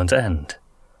violent end.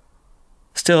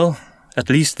 Still, at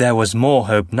least there was more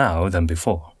hope now than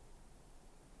before.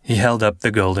 He held up the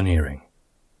golden earring.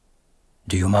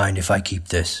 Do you mind if I keep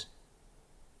this?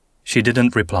 She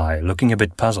didn't reply, looking a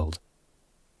bit puzzled.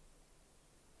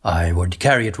 I would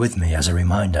carry it with me as a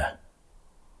reminder.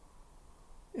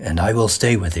 And I will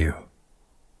stay with you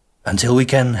until we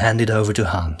can hand it over to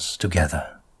Hans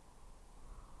together.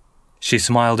 She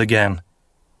smiled again,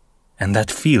 and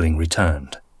that feeling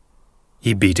returned.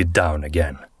 He beat it down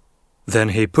again. Then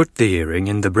he put the earring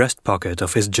in the breast pocket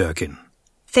of his jerkin.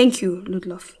 Thank you,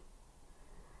 Ludloff.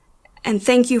 And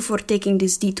thank you for taking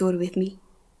this detour with me.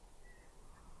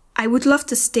 I would love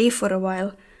to stay for a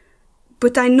while,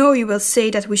 but I know you will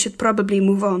say that we should probably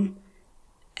move on.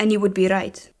 And you would be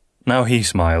right. Now he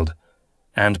smiled,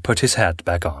 and put his hat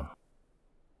back on.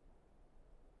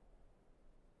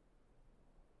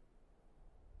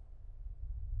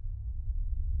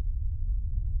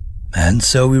 And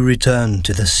so we returned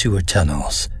to the sewer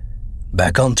tunnels,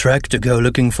 back on track to go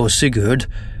looking for Sigurd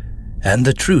and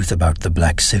the truth about the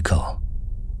Black Sickle.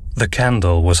 The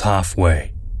candle was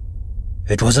halfway.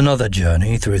 It was another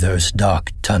journey through those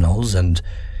dark tunnels, and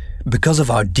because of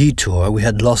our detour we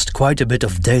had lost quite a bit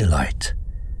of daylight.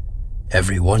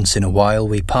 Every once in a while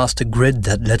we passed a grid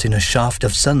that let in a shaft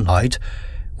of sunlight,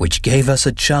 which gave us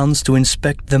a chance to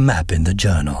inspect the map in the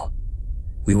journal.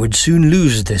 We would soon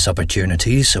lose this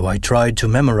opportunity, so I tried to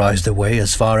memorize the way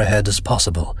as far ahead as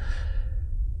possible.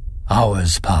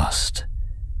 Hours passed,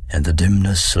 and the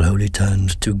dimness slowly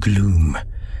turned to gloom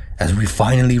as we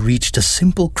finally reached a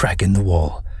simple crack in the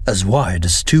wall, as wide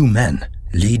as 2 men,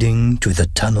 leading to the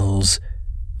tunnels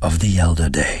of the Elder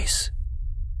Days.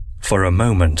 For a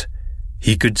moment,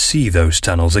 he could see those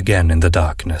tunnels again in the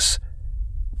darkness,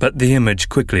 but the image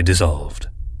quickly dissolved.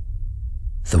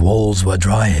 The walls were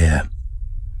dry here,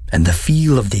 and the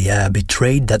feel of the air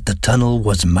betrayed that the tunnel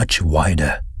was much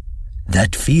wider.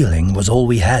 That feeling was all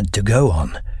we had to go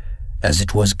on, as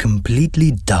it was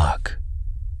completely dark,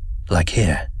 like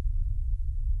here.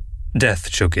 Death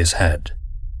shook his head.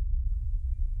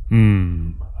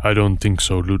 I don't think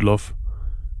so, Ludloff.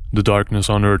 The darkness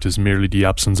on Earth is merely the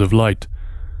absence of light.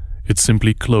 It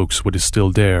simply cloaks what is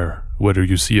still there, whether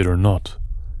you see it or not.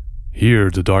 Here,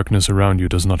 the darkness around you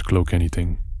does not cloak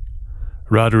anything.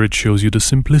 Rather, it shows you the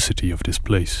simplicity of this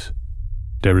place.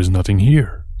 There is nothing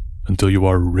here until you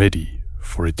are ready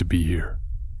for it to be here.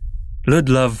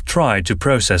 Ludloff tried to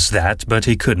process that, but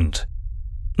he couldn't.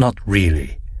 Not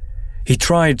really. He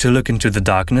tried to look into the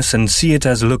darkness and see it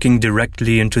as looking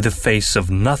directly into the face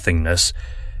of nothingness,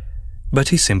 but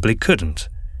he simply couldn't.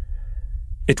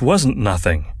 It wasn't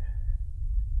nothing.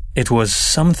 It was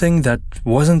something that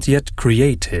wasn't yet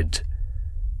created.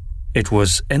 It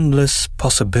was endless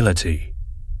possibility.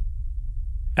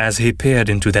 As he peered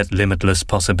into that limitless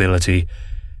possibility,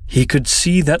 he could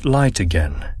see that light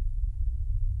again.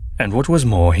 And what was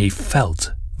more, he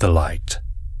felt the light.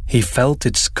 He felt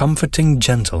its comforting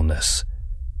gentleness,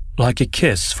 like a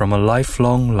kiss from a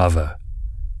lifelong lover.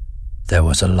 There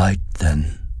was a light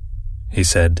then, he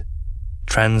said,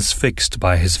 transfixed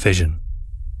by his vision.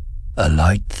 a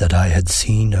light that I had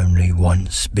seen only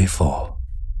once before.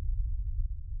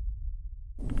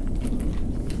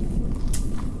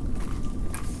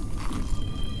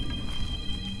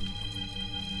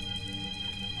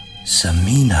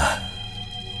 Samina.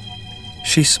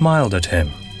 She smiled at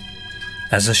him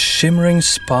as a shimmering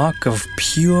spark of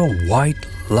pure white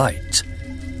light,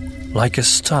 like a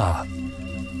star,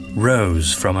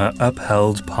 rose from her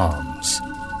upheld palms.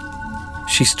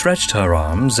 She stretched her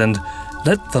arms and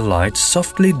let the light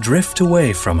softly drift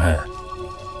away from her,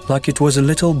 like it was a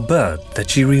little bird that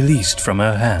she released from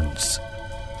her hands.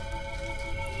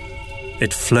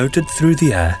 It floated through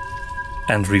the air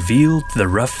and revealed the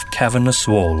rough, cavernous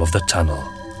wall of the tunnel.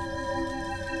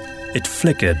 It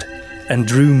flickered and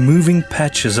drew moving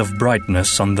patches of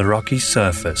brightness on the rocky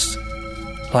surface,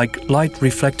 like light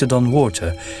reflected on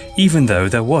water, even though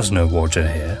there was no water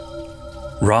here.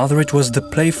 Rather, it was the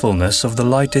playfulness of the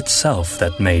light itself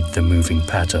that made the moving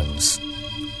patterns.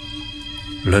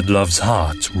 Ludlov's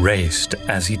heart raced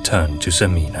as he turned to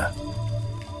Samina.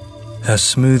 Her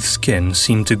smooth skin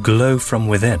seemed to glow from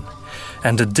within,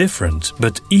 and a different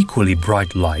but equally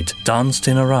bright light danced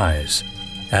in her eyes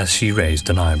as she raised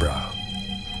an eyebrow.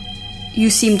 You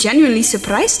seem genuinely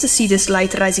surprised to see this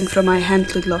light rising from my hand,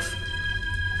 Ludlov.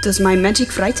 Does my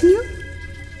magic frighten you?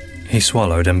 He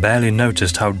swallowed and barely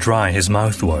noticed how dry his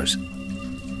mouth was.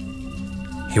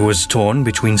 He was torn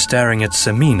between staring at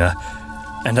Samina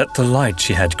and at the light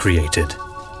she had created.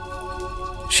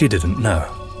 She didn't know.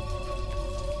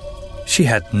 She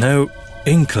had no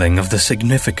inkling of the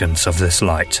significance of this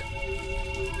light.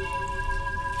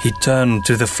 He turned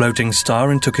to the floating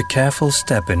star and took a careful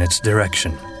step in its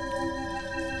direction.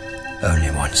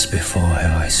 Only once before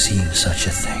have I seen such a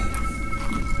thing.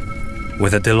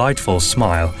 With a delightful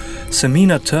smile,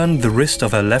 Samina turned the wrist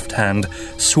of her left hand,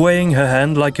 swaying her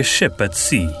hand like a ship at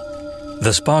sea.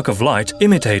 The spark of light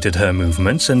imitated her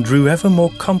movements and drew ever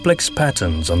more complex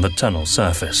patterns on the tunnel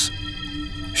surface.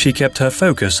 She kept her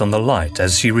focus on the light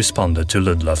as she responded to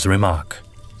Ludlov's remark.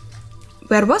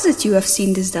 Where was it you have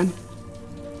seen this done?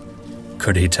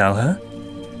 Could he tell her?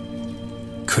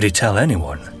 Could he tell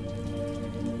anyone?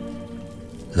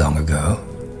 Long ago.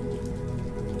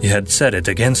 He had said it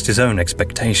against his own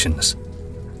expectations.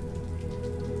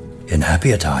 In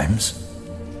happier times,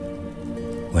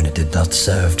 when it did not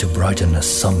serve to brighten a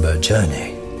somber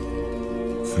journey.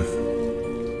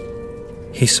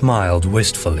 He smiled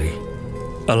wistfully,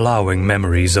 allowing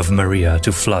memories of Maria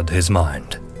to flood his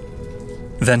mind.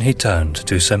 Then he turned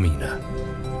to Samina.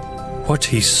 What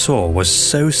he saw was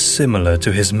so similar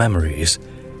to his memories,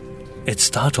 it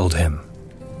startled him.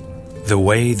 The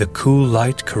way the cool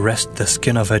light caressed the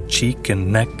skin of her cheek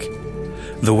and neck,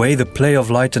 the way the play of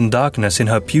light and darkness in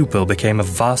her pupil became a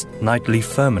vast nightly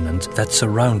firmament that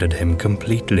surrounded him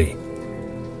completely.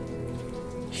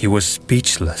 He was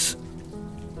speechless.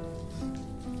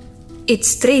 It's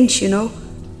strange, you know.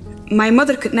 My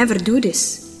mother could never do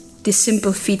this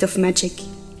simple feat of magic.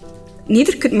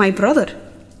 Neither could my brother.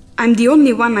 I'm the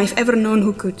only one I've ever known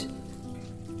who could.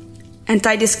 And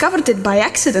I discovered it by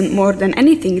accident more than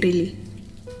anything, really.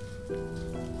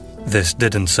 This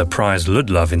didn't surprise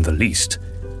Ludlov in the least,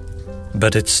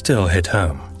 but it still hit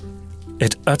home.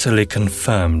 It utterly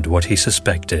confirmed what he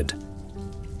suspected.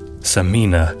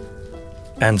 Samina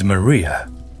and Maria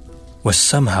were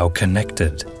somehow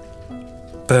connected,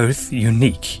 both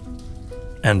unique,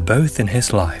 and both in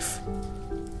his life.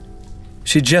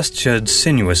 She gestured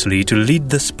sinuously to lead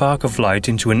the spark of light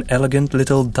into an elegant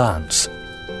little dance.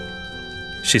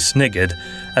 She sniggered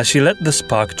as she let the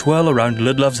spark twirl around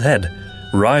Ludlov's head,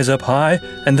 rise up high,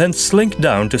 and then slink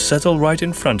down to settle right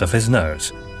in front of his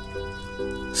nose.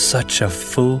 Such a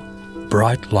full,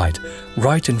 bright light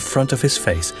right in front of his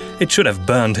face. It should have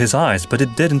burned his eyes, but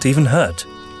it didn't even hurt.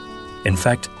 In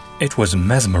fact, it was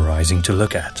mesmerizing to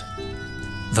look at.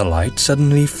 The light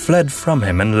suddenly fled from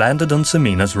him and landed on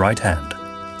Samina's right hand.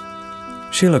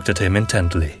 She looked at him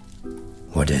intently.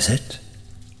 What is it?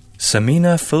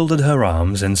 Samina folded her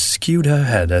arms and skewed her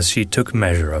head as she took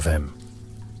measure of him.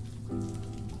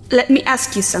 Let me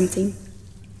ask you something.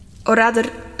 Or rather,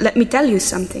 let me tell you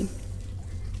something.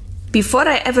 Before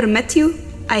I ever met you,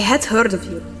 I had heard of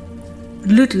you.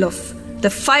 Ludlov, the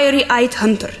fiery-eyed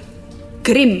hunter.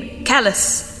 Grim,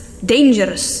 callous,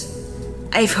 dangerous.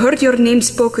 I've heard your name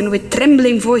spoken with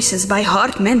trembling voices by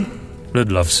hard men.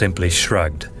 Ludlov simply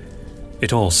shrugged.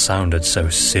 It all sounded so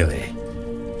silly.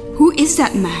 Who is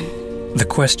that man? The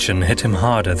question hit him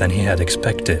harder than he had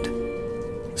expected.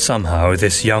 Somehow,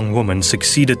 this young woman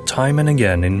succeeded time and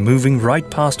again in moving right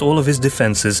past all of his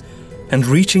defenses and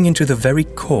reaching into the very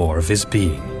core of his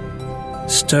being,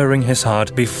 stirring his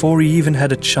heart before he even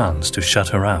had a chance to shut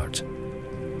her out.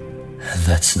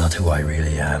 That's not who I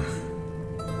really am.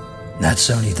 That's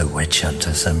only the witch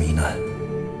hunter, Samina.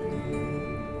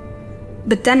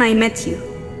 But then I met you.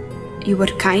 You were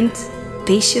kind,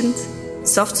 patient,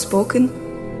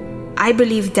 soft-spoken. I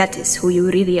believe that is who you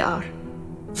really are.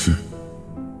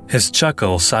 His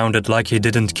chuckle sounded like he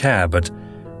didn't care, but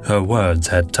her words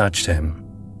had touched him.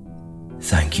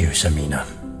 Thank you, Samina.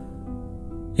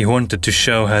 He wanted to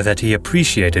show her that he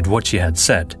appreciated what she had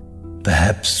said.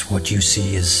 Perhaps what you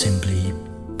see is simply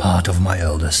part of my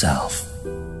older self.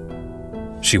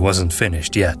 She wasn't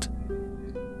finished yet.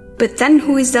 But then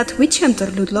who is that witch hunter,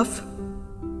 Ludlov?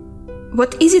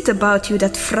 What is it about you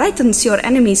that frightens your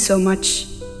enemies so much?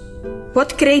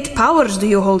 What great powers do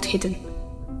you hold hidden?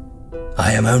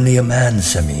 I am only a man,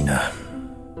 Samina.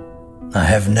 I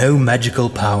have no magical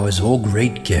powers or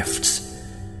great gifts.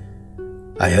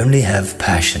 I only have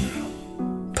passion,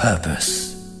 purpose.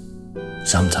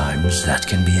 Sometimes that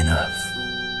can be enough.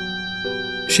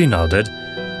 She nodded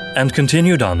and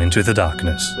continued on into the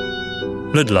darkness.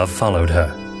 Ludlov followed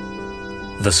her.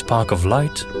 The spark of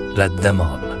light led them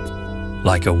on,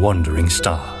 like a wandering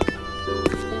star.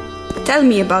 Tell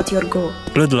me about your goal.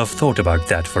 Ludlov thought about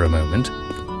that for a moment.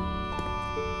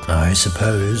 I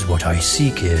suppose what I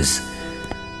seek is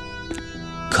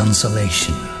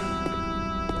consolation.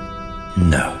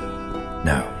 No,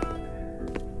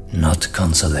 not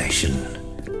consolation.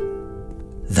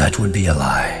 That would be a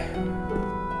lie.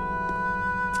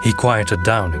 He quieted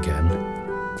down again.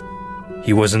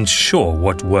 He wasn't sure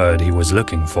what word he was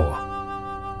looking for.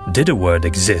 Did a word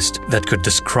exist that could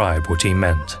describe what he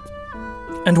meant?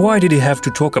 And why did he have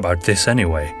to talk about this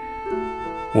anyway?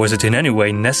 Was it in any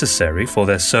way necessary for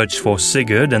their search for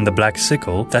Sigurd and the Black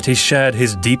Sickle that he shared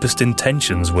his deepest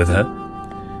intentions with her?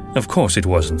 Of course it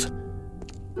wasn't.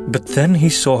 But then he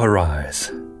saw her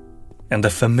eyes, and a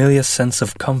familiar sense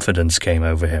of confidence came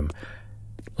over him,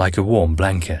 like a warm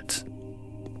blanket.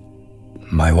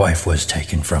 My wife was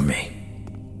taken from me.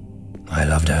 I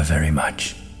loved her very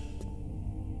much.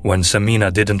 When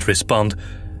Samina didn't respond,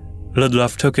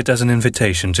 Ludlov took it as an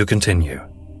invitation to continue.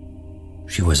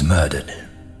 She was murdered.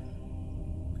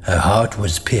 Her heart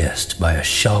was pierced by a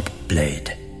sharp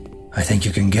blade. I think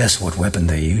you can guess what weapon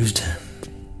they used.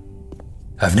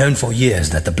 I've known for years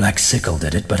that the Black Sickle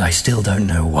did it, but I still don't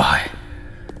know why.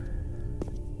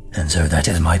 And so that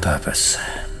is my purpose.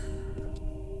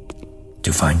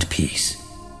 To find peace.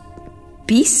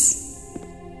 Peace?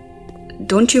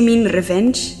 Don't you mean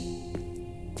revenge?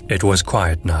 It was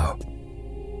quiet now,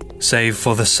 save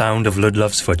for the sound of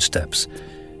Ludlov's footsteps.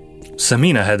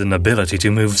 Samina had an ability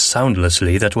to move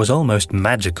soundlessly that was almost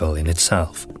magical in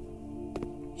itself.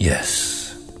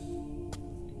 Yes,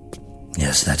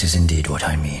 that is indeed what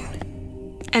I mean.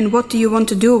 And what do you want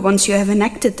to do once you have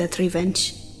enacted that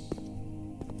revenge?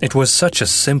 It was such a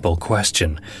simple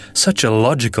question, such a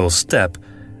logical step,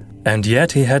 and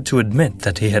yet he had to admit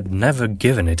that he had never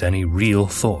given it any real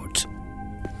thought.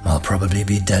 I'll probably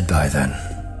be dead by then.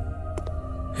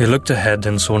 He looked ahead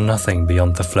and saw nothing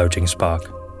beyond the floating spark.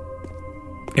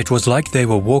 It was like they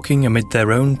were walking amid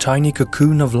their own tiny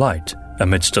cocoon of light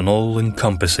amidst an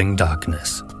all-encompassing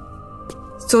darkness.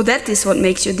 So that is what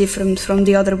makes you different from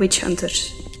the other witch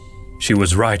hunters. She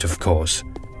was right, of course.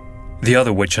 The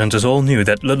other witch hunters all knew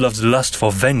that Ludlov's lust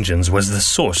for vengeance was the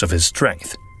source of his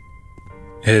strength.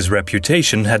 His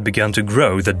reputation had begun to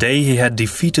grow the day he had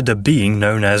defeated a being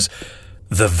known as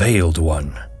the Veiled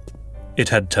One. It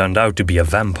had turned out to be a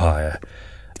vampire,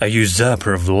 a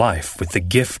usurper of life with the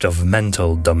gift of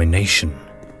mental domination.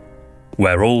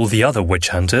 Where all the other witch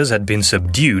hunters had been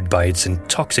subdued by its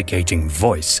intoxicating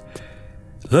voice,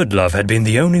 Ludlov had been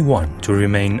the only one to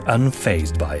remain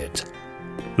unfazed by it.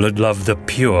 Ludlov the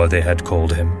Pure, they had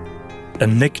called him, a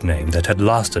nickname that had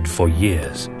lasted for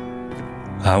years.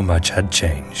 How much had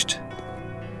changed.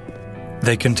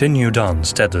 They continued on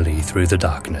steadily through the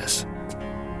darkness.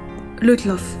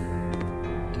 Ludlov,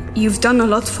 you've done a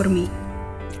lot for me.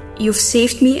 You've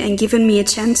saved me and given me a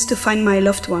chance to find my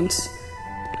loved ones.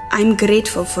 I'm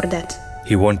grateful for that.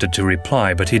 He wanted to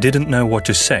reply, but he didn't know what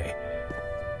to say.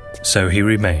 So he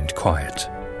remained quiet.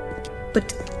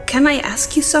 But can I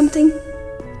ask you something?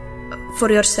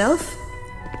 For yourself?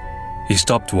 He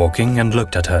stopped walking and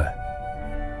looked at her.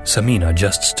 Samina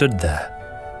just stood there.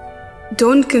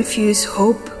 Don't confuse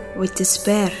hope with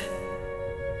despair.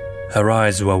 Her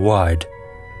eyes were wide.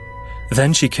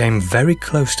 Then she came very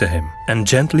close to him and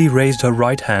gently raised her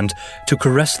right hand to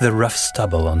caress the rough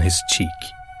stubble on his cheek.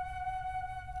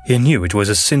 He knew it was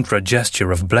a Sintra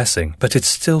gesture of blessing, but it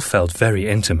still felt very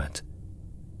intimate.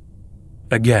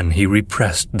 Again he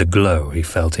repressed the glow he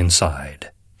felt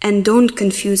inside. And don't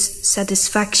confuse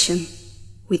satisfaction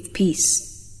with peace.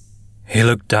 He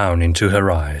looked down into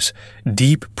her eyes,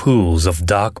 deep pools of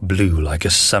dark blue like a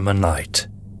summer night.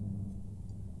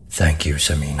 Thank you,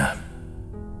 Samina.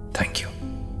 Thank you.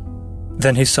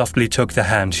 Then he softly took the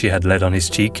hand she had laid on his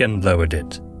cheek and lowered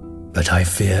it. But I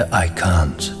fear I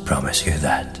can't promise you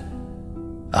that.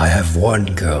 I have one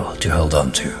girl to hold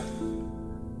on to.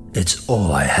 It's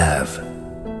all I have.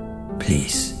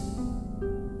 Please,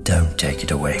 don't take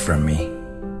it away from me.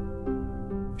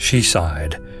 She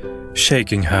sighed,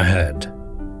 shaking her head.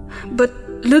 But,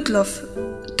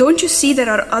 Ludlov, don't you see there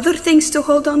are other things to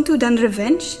hold on to than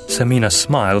revenge? Samina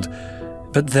smiled,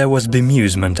 but there was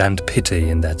bemusement and pity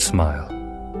in that smile.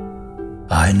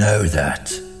 I know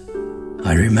that.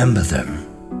 I remember them.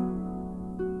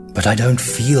 But I don't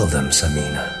feel them,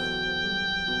 Samina.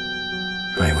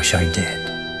 I wish I did.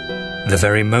 The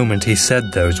very moment he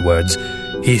said those words,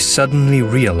 he suddenly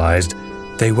realized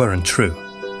they weren't true.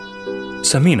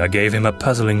 Samina gave him a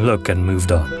puzzling look and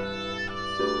moved on.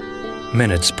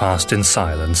 Minutes passed in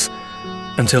silence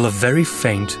until a very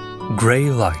faint, grey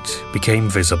light became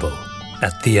visible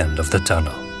at the end of the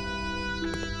tunnel.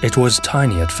 It was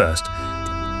tiny at first,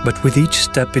 but with each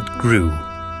step it grew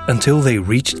until they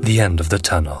reached the end of the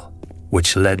tunnel,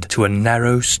 which led to a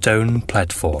narrow stone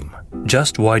platform,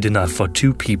 just wide enough for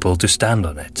 2 people to stand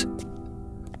on it.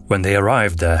 When they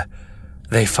arrived there,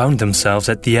 they found themselves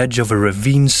at the edge of a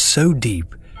ravine so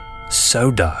deep,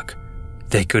 so dark,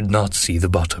 they could not see the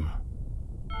bottom.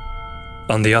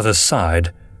 On the other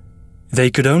side,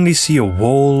 they could only see a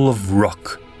wall of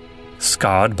rock,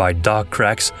 scarred by dark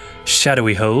cracks,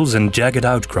 shadowy holes, and jagged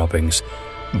outcroppings,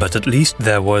 but at least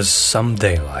there was some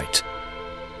daylight,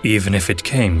 even if it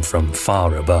came from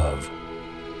far above.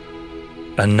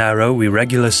 A narrow,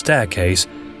 irregular staircase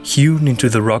hewn into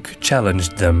the rock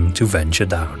challenged them to venture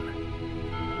down.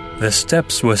 The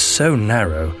steps were so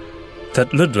narrow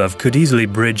that Ludlov could easily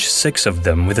bridge 6 of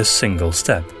them with a single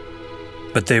step,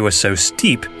 but they were so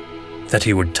steep that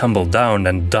he would tumble down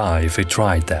and die if he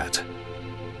tried that.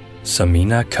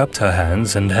 Samina cupped her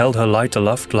hands and held her light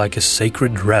aloft like a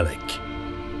sacred relic.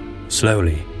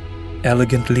 Slowly,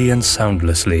 elegantly and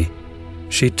soundlessly,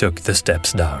 she took the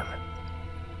steps down.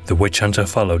 The witch hunter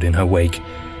followed in her wake,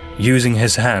 using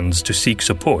his hands to seek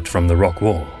support from the rock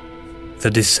wall. The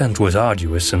descent was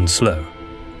arduous and slow,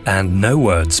 and no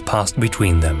words passed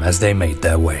between them as they made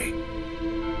their way.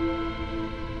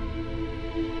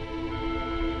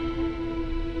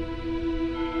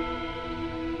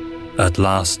 At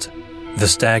last, the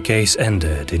staircase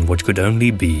ended in what could only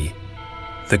be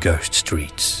the ghost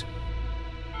streets.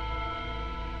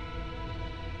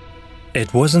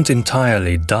 It wasn't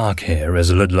entirely dark here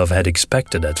as Ludlov had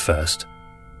expected at first.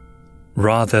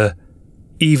 Rather,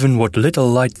 even what little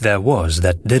light there was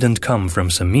that didn't come from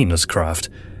Samina's craft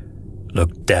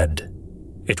looked dead.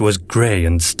 It was grey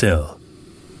and still,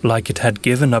 like it had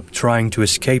given up trying to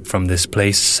escape from this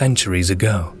place centuries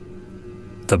ago.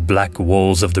 The black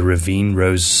walls of the ravine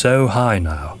rose so high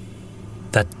now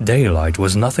that daylight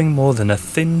was nothing more than a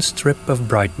thin strip of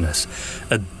brightness,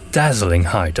 a dazzling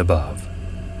height above.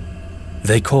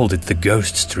 They called it the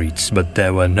ghost streets, but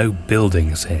there were no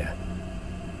buildings here.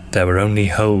 There were only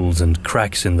holes and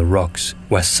cracks in the rocks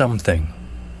where something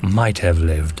might have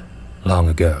lived long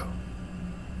ago.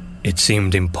 It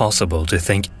seemed impossible to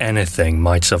think anything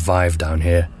might survive down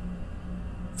here.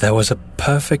 There was a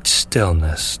perfect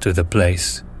stillness to the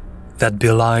place that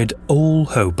belied all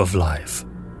hope of life.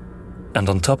 And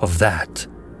on top of that,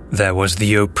 there was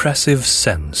the oppressive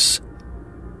sense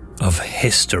of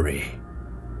history.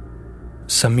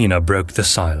 Samina broke the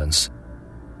silence,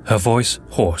 her voice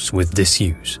hoarse with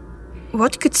disuse.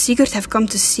 What could Sigurd have come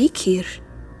to seek here?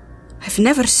 I've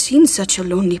never seen such a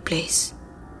lonely place.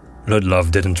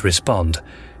 Ludlov didn't respond.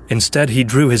 Instead, he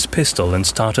drew his pistol and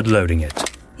started loading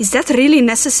it. Is that really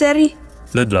necessary?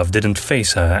 Ludlov didn't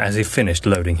face her as he finished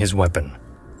loading his weapon.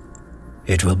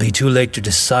 It will be too late to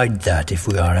decide that if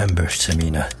we are ambushed,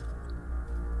 Samina.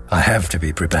 I have to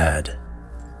be prepared.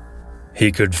 He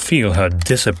could feel her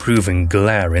disapproving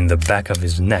glare in the back of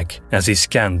his neck as he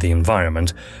scanned the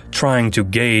environment, trying to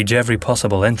gauge every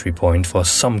possible entry point for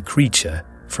some creature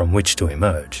from which to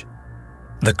emerge.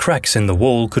 The cracks in the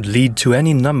wall could lead to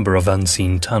any number of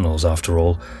unseen tunnels, after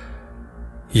all.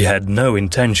 He had no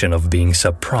intention of being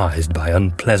surprised by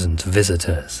unpleasant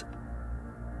visitors.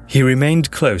 He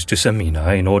remained close to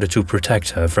Samina in order to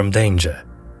protect her from danger.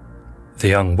 The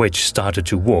young witch started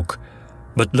to walk,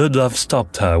 but Ludlov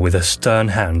stopped her with a stern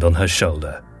hand on her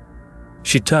shoulder.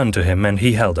 She turned to him and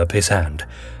he held up his hand,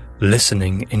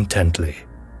 listening intently.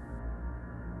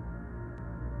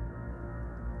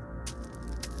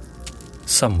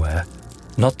 Somewhere,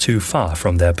 not too far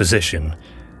from their position,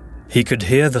 he could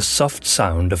hear the soft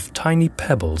sound of tiny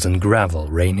pebbles and gravel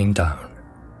raining down.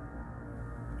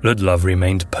 Ludlov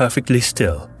remained perfectly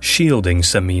still, shielding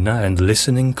Samina and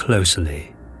listening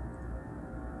closely.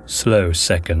 Slow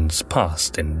seconds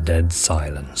passed in dead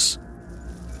silence.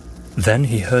 Then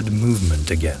he heard movement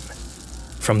again,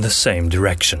 from the same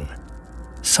direction.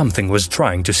 Something was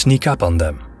trying to sneak up on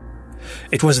them.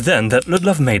 It was then that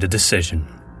Ludlov made a decision.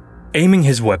 Aiming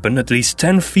his weapon at least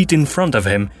 10 feet in front of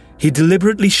him, he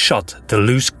deliberately shot the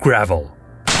loose gravel.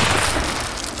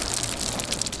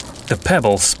 The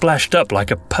pebble splashed up like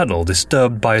a puddle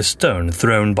disturbed by a stone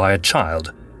thrown by a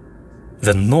child.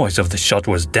 The noise of the shot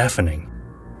was deafening.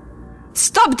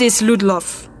 Stop this,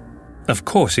 Ludlov! Of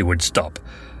course he would stop.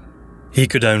 He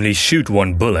could only shoot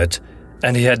one bullet,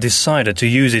 and he had decided to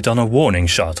use it on a warning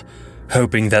shot,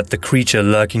 hoping that the creature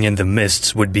lurking in the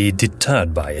mists would be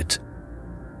deterred by it.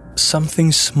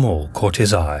 Something small caught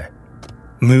his eye,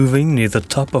 moving near the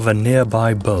top of a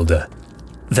nearby boulder,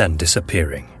 then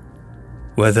disappearing.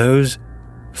 Were those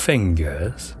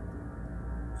fingers?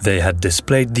 They had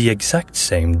displayed the exact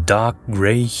same dark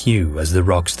grey hue as the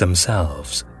rocks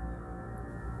themselves.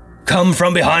 Come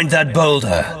from behind that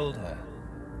boulder!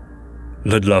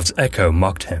 Ludlov's echo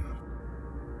mocked him.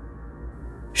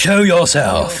 Show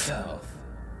yourself!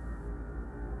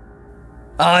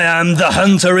 I am the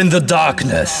hunter in the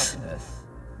darkness.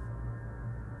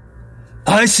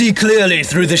 I see clearly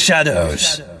through the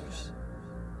shadows.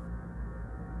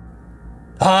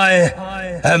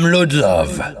 I am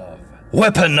Ludlov,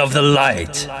 weapon of the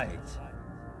light.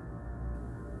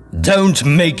 Don't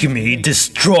make me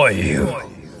destroy you.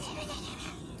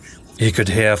 He could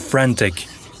hear frantic,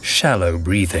 shallow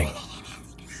breathing.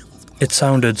 It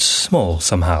sounded small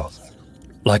somehow,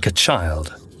 like a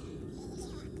child.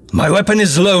 My weapon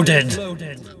is loaded.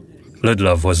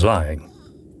 Ludlov was lying,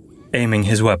 aiming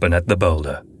his weapon at the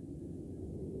boulder.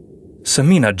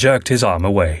 Samina jerked his arm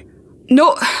away.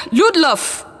 No,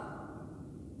 Ludlov!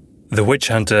 The witch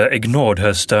hunter ignored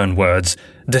her stern words,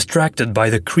 distracted by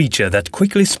the creature that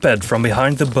quickly sped from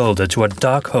behind the boulder to a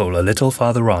dark hole a little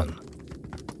farther on.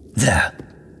 There.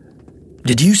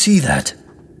 Did you see that?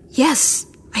 Yes,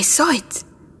 I saw it.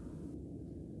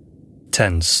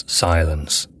 Tense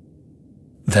silence.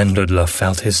 Then Ludlov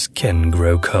felt his skin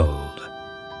grow cold.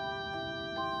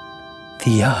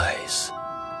 The eyes.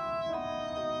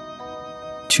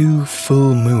 2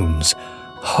 full moons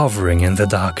hovering in the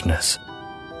darkness,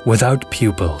 without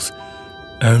pupils,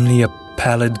 only a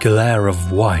pallid glare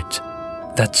of white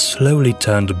that slowly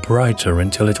turned brighter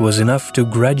until it was enough to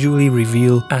gradually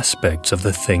reveal aspects of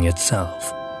the thing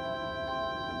itself.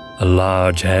 A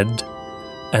large head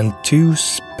and 2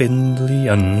 spindly,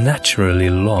 unnaturally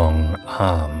long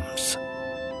arms.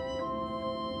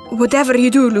 Whatever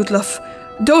you do, Ludlov,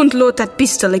 don't load that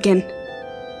pistol again.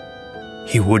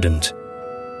 He wouldn't.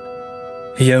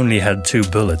 He only had 2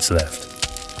 bullets left.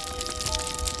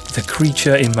 The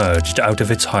creature emerged out of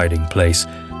its hiding place,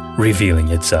 revealing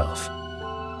itself.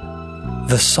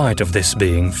 The sight of this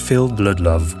being filled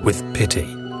Ludlov with pity.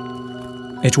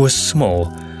 It was small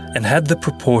and had the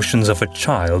proportions of a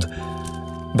child,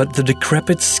 but the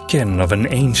decrepit skin of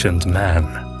an ancient man.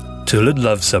 To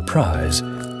Ludlov's surprise,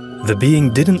 the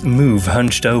being didn't move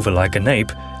hunched over like an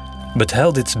ape, but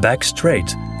held its back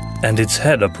straight and its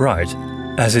head upright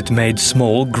as it made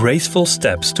small, graceful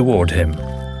steps toward him.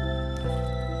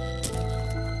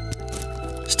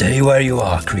 Stay where you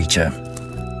are, creature.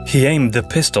 He aimed the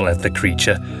pistol at the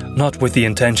creature, not with the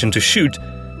intention to shoot,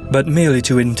 but merely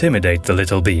to intimidate the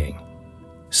little being.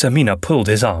 Samina pulled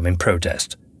his arm in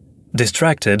protest.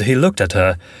 Distracted, he looked at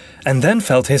her, and then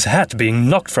felt his hat being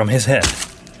knocked from his head.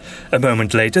 A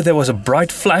moment later, there was a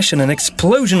bright flash and an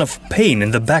explosion of pain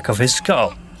in the back of his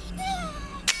skull.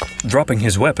 Dropping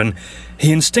his weapon,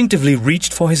 he instinctively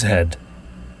reached for his head.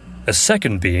 A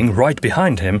second being, right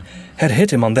behind him, had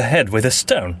hit him on the head with a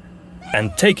stone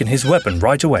and taken his weapon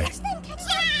right away.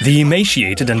 The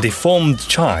emaciated and deformed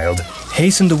child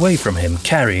hastened away from him,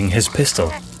 carrying his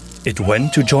pistol. It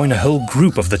went to join a whole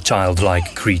group of the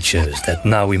childlike creatures that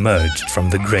now emerged from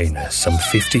the greyness some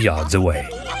 50 yards away.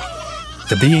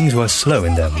 The beings were slow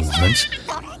in their movements,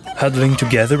 huddling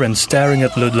together and staring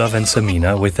at Ludlov and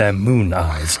Samina with their moon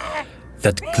eyes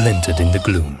that glinted in the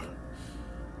gloom.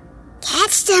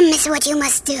 Catch them is what you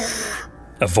must do,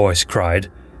 A voice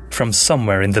cried from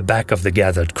somewhere in the back of the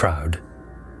gathered crowd.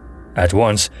 At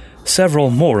once,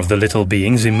 several more of the little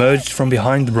beings emerged from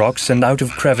behind rocks and out of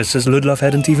crevices Ludlov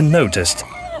hadn't even noticed,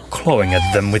 clawing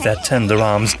at them with their tender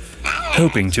arms,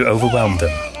 hoping to overwhelm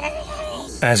them.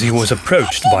 As he was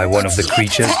approached by one of the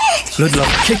creatures,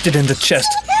 Ludlov kicked it in the chest,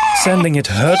 sending it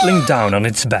hurtling down on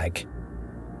its back.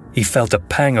 He felt a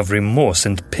pang of remorse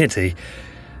and pity,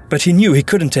 but he knew he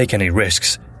couldn't take any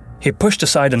risks. He pushed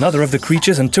aside another of the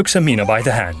creatures and took Samina by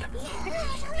the hand.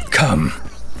 "Come."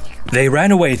 They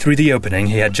ran away through the opening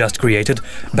he had just created,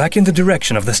 back in the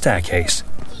direction of the staircase.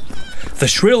 The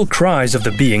shrill cries of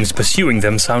the beings pursuing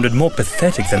them sounded more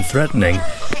pathetic than threatening,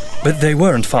 but they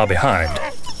weren't far behind.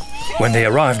 When they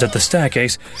arrived at the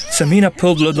staircase, Samina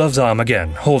pulled Ludlov's arm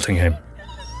again, halting him.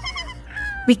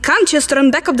 We can't just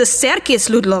run back up the staircase,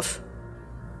 Ludlov.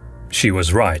 She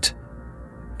was right.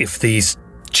 If these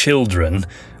children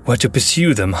were to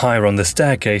pursue them higher on the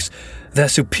staircase, their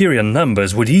superior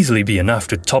numbers would easily be enough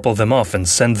to topple them off and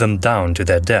send them down to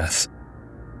their deaths.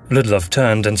 Ludlov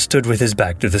turned and stood with his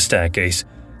back to the staircase,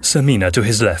 Samina to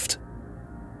his left.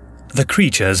 The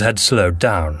creatures had slowed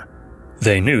down.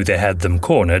 They knew they had them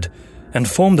cornered and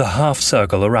formed a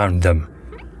half-circle around them,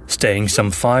 staying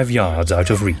some 5 yards out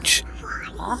of reach.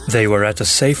 They were at a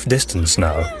safe distance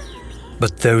now,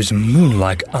 but those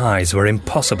moon-like eyes were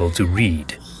impossible to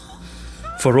read.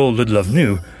 For all Ludlov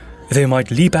knew, they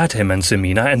might leap at him and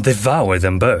Samina and devour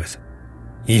them both.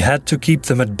 He had to keep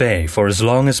them at bay for as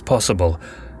long as possible,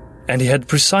 and he had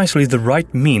precisely the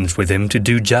right means with him to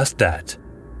do just that.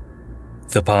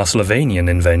 The Parslovanian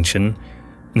invention,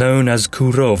 known as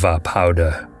Kurova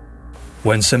powder.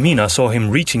 When Samina saw him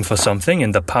reaching for something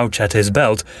in the pouch at his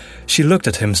belt, she looked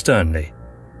at him sternly.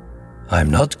 "I'm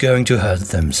not going to hurt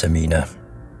them, Samina."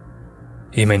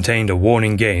 He maintained a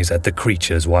warning gaze at the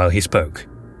creatures while he spoke.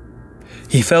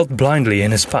 He felt blindly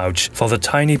in his pouch for the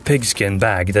tiny pigskin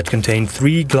bag that contained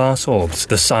 3 glass orbs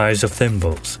the size of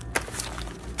thimbles.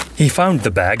 He found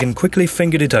the bag and quickly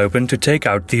fingered it open to take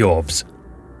out the orbs.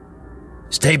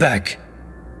 "Stay back."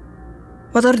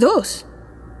 What are those?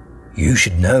 "You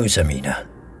should know, Samina.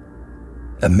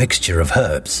 A mixture of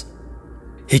herbs."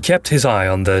 He kept his eye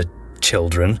on the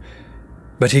children,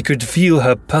 but he could feel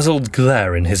her puzzled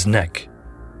glare in his neck.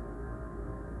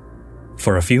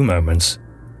 For a few moments,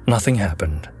 nothing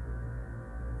happened.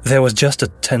 There was just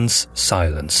a tense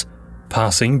silence,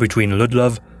 passing between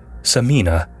Ludlov,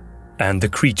 Samina, and the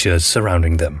creatures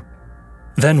surrounding them.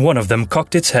 Then one of them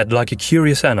cocked its head like a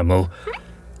curious animal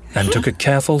and took a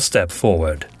careful step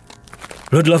forward.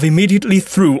 Ludlov immediately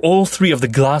threw all 3 of the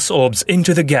glass orbs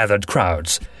into the gathered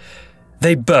crowds.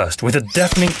 They burst with a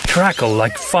deafening crackle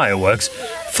like fireworks,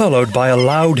 followed by a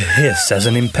loud hiss as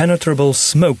an impenetrable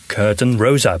smoke curtain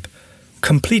rose up,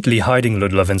 completely hiding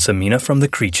Ludlov and Samina from the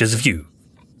creature's view.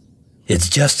 "It's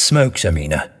just smoke,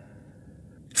 Samina.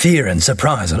 Fear and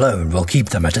surprise alone will keep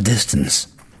them at a distance."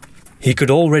 He could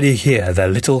already hear their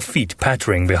little feet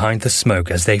pattering behind the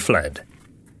smoke as they fled.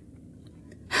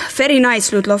 Very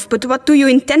nice, Ludlov, but what do you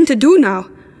intend to do now?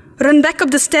 Run back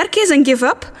up the staircase and give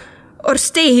up? Or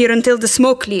stay here until the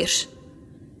smoke clears?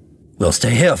 "We'll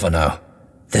stay here for now.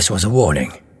 This was a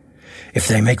warning. If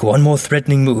they make one more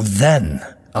threatening move, then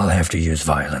I'll have to use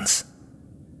violence."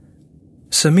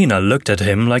 Samina looked at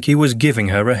him like he was giving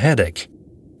her a headache.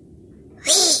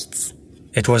 Wait.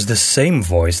 It was the same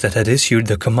voice that had issued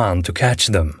the command to catch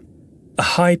them. A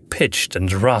high-pitched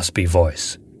and raspy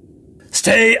voice.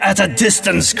 "Stay at a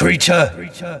distance, creature!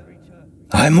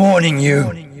 I'm warning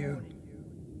you."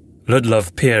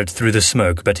 Ludlov peered through the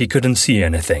smoke, but he couldn't see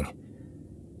anything.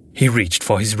 He reached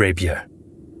for his rapier.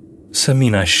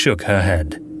 Samina shook her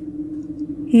head.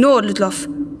 No, Ludlov,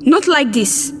 not like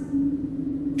this.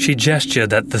 She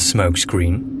gestured at the smoke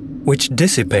screen, which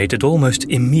dissipated almost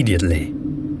immediately.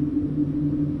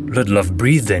 Ludlov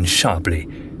breathed in sharply.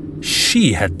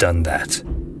 She had done that.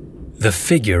 The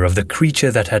figure of the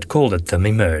creature that had called at them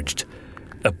emerged,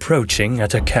 approaching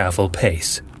at a careful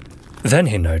pace. Then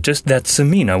he noticed that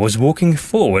Samina was walking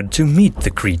forward to meet the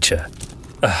creature,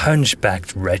 a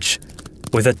hunchbacked wretch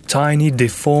with a tiny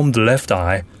deformed left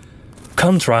eye,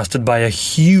 contrasted by a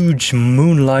huge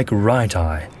moon-like right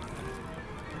eye.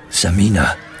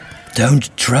 "Samina, don't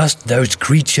trust those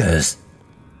creatures."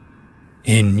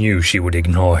 He knew she would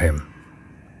ignore him.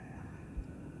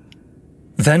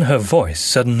 Then her voice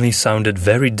suddenly sounded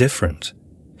very different,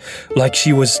 like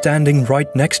she was standing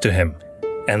right next to him,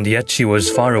 and yet she was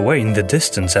far away in the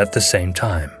distance at the same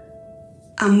time.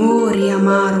 Amori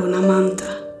amaro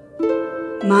namanta.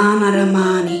 Mana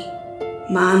ramani.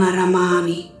 Mana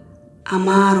ramani.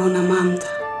 Amaro namanta.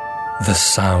 The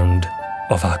sound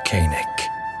of Arcanic.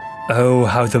 Oh,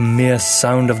 how the mere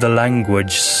sound of the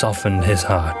language softened his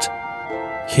heart.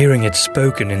 Hearing it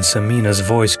spoken in Samina's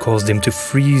voice caused him to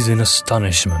freeze in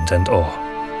astonishment and awe.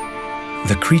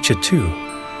 The creature, too,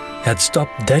 had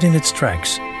stopped dead in its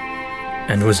tracks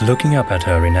and was looking up at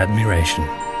her in admiration.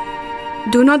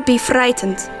 Do not be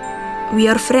frightened. We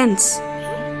are friends.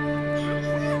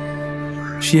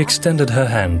 She extended her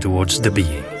hand towards the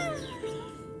being.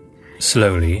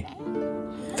 Slowly,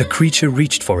 the creature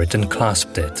reached for it and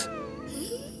clasped it.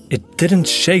 It didn't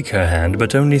shake her hand,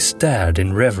 but only stared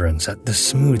in reverence at the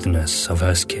smoothness of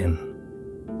her skin.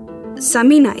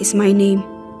 Samina is my name.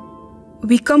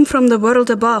 We come from the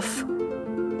world above.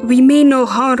 We mean no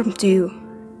harm to you.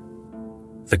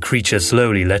 The creature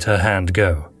slowly let her hand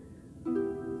go.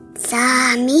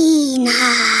 Samina.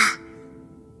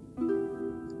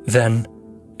 Then,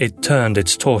 it turned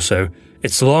its torso,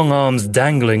 its long arms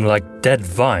dangling like dead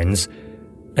vines,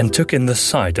 and took in the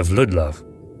sight of Ludlov.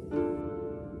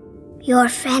 Your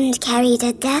friend carried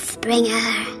a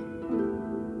Deathbringer.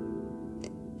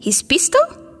 His pistol?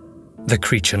 The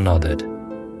creature nodded.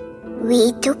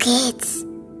 We took it,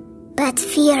 but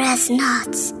fear us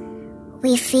not.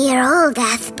 We fear all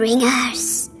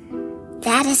Deathbringers.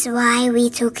 That is why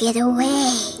we took it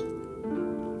away.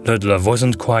 Ludlov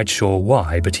wasn't quite sure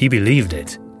why, but he believed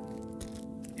it.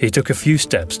 He took a few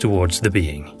steps towards the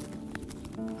being.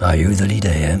 Are you the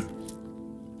leader here?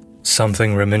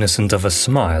 Something reminiscent of a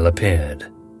smile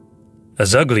appeared.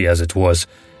 As ugly as it was,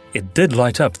 it did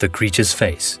light up the creature's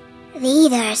face.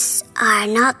 Leaders are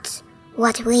not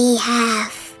what we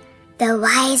have, the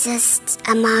wisest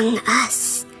among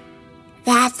us.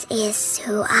 That is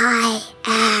who I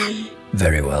am.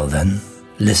 Very well then.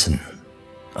 Listen,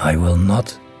 I will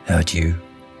not hurt you.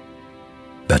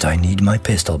 But I need my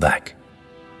pistol back.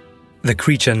 The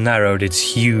creature narrowed its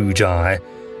huge eye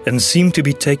and seemed to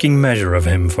be taking measure of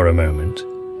him for a moment.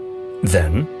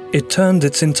 Then it turned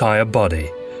its entire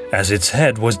body, as its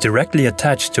head was directly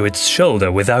attached to its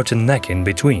shoulder without a neck in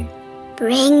between.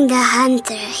 Bring the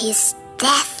hunter his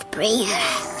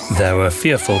Deathbringer. There were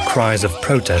fearful cries of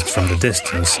protest from the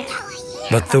distance,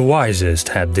 but the wisest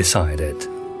had decided.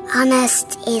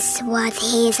 Honest is what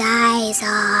his eyes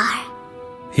are.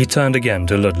 He turned again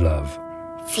to Ludlov.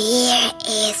 Fear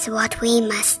is what we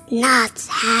must not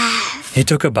have. He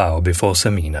took a bow before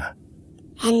Samina.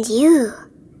 And you,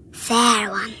 fair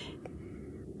one,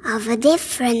 of a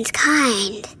different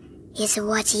kind, is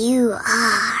what you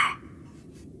are.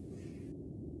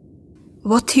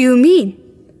 What do you mean?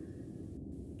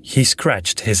 He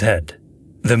scratched his head.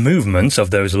 The movements of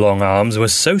those long arms were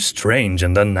so strange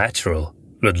and unnatural,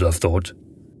 Ludlov thought.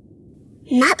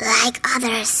 Not like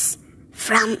others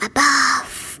from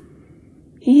above.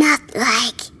 Not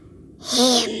like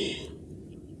him.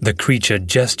 The creature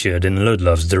gestured in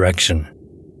Ludlov's direction.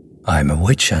 I'm a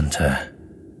witch hunter.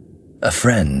 A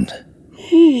friend.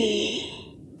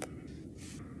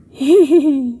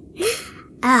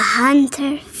 A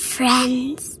hunter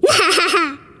friend.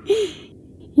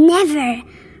 Never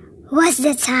was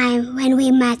the time when we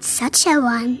met such a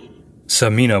one.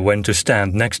 Samina went to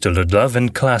stand next to Ludlov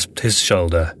and clasped his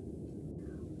shoulder.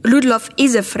 Ludlov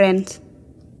is a friend.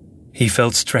 He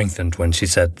felt strengthened when she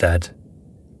said that.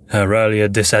 Her earlier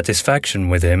dissatisfaction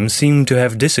with him seemed to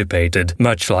have dissipated,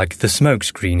 much like the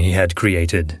smokescreen he had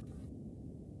created.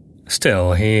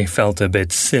 Still, he felt a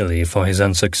bit silly for his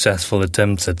unsuccessful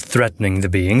attempts at threatening the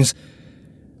beings,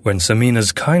 when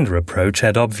Samina's kinder approach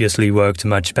had obviously worked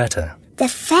much better. The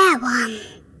fair one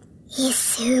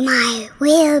is whom I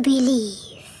will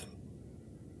believe.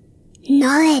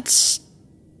 Knowledge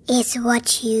is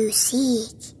what you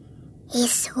seek,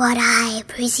 is what I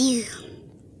presume.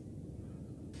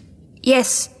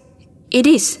 Yes, it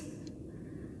is.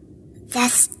 The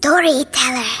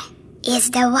storyteller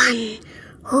is the one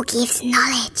who gives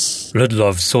knowledge.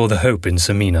 Ludlov saw the hope in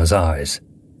Samina's eyes.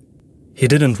 He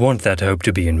didn't want that hope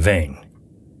to be in vain.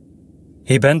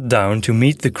 He bent down to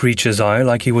meet the creature's eye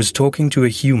like he was talking to a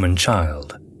human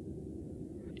child.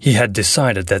 He had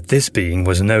decided that this being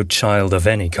was no child of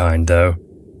any kind, though.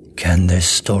 Can this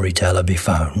storyteller be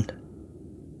found?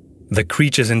 The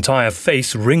creature's entire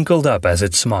face wrinkled up as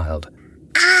it smiled.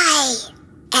 I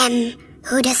am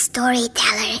who the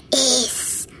storyteller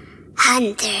is,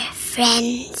 hunter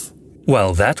friend.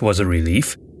 Well, that was a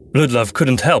relief. Ludlov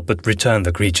couldn't help but return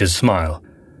the creature's smile.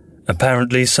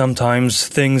 Apparently, sometimes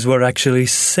things were actually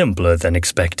simpler than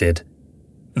expected.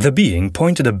 The being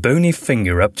pointed a bony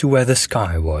finger up to where the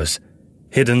sky was,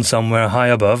 hidden somewhere high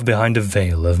above behind a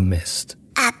veil of mist.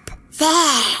 Up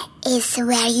there is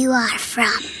where you are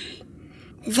from.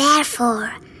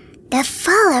 Therefore, the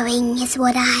following is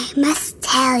what I must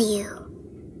tell you.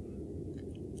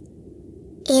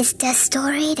 Is the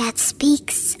story that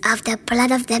speaks of the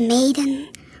blood of the maiden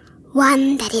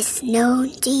one that is known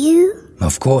to you?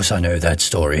 Of course I know that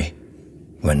story.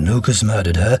 When Lucas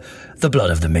murdered her, the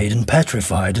blood of the maiden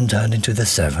petrified and turned into the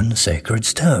 7 sacred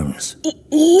stones.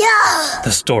 No!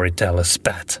 The storyteller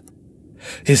spat.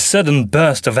 His sudden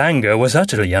burst of anger was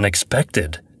utterly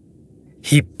unexpected.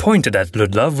 He pointed at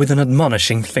Ludlov with an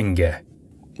admonishing finger.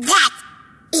 That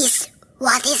is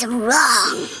What is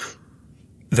wrong?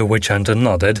 The witch hunter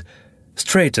nodded,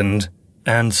 straightened,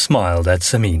 and smiled at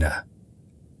Samina.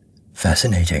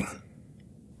 Fascinating.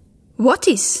 What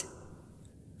is?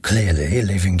 Clearly,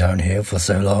 living down here for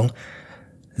so long,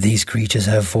 these creatures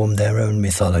have formed their own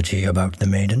mythology about the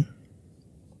maiden.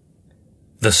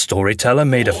 The storyteller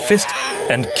made a fist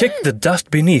and kicked the dust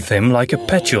beneath him like a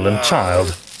petulant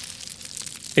child.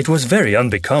 It was very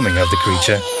unbecoming of the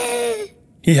creature.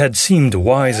 He had seemed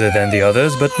wiser than the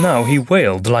others, but now he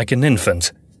wailed like an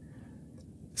infant.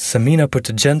 Samina put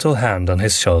a gentle hand on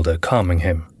his shoulder, calming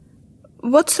him.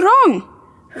 What's wrong?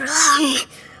 Wrong.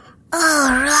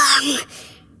 Oh, wrong.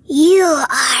 You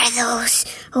are those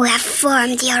who have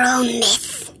formed your own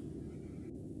myth.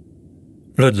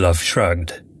 Ludlov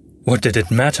shrugged. What did it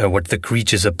matter what the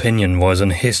creature's opinion was on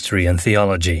history and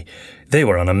theology? They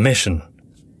were on a mission.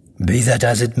 Be that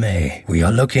as it may, we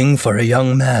are looking for a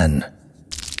young man.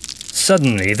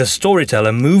 Suddenly, the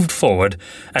storyteller moved forward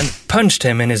and punched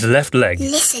him in his left leg.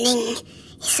 Listening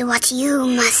is what you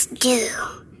must do.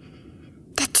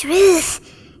 The truth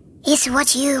is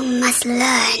what you must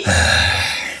learn.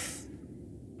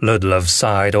 Ludlov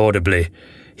sighed audibly.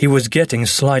 He was getting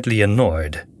slightly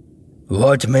annoyed.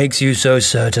 What makes you so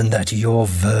certain that your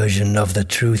version of the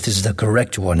truth is the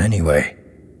correct one anyway?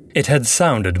 It had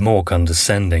sounded more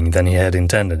condescending than he had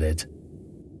intended it.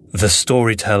 The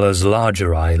storyteller's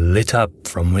larger eye lit up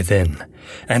from within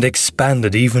and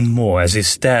expanded even more as he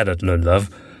stared at Ludlov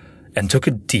and took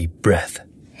a deep breath.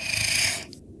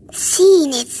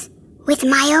 Seeing it with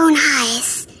my own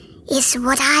eyes is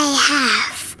what I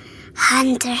have,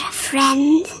 hunter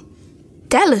friend.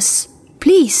 Tell us,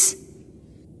 please.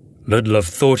 Ludlov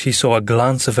thought he saw a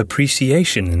glance of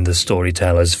appreciation in the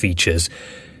storyteller's features,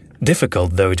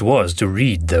 difficult though it was to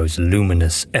read those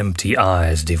luminous, empty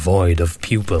eyes devoid of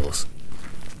pupils.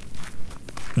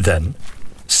 Then,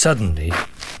 suddenly,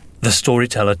 the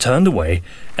storyteller turned away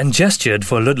and gestured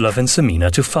for Ludlov and Samina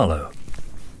to follow.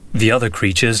 The other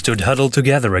creatures stood huddled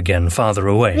together again farther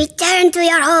away. Return to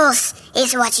your holes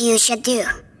is what you should do.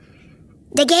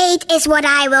 The gate is what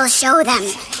I will show them.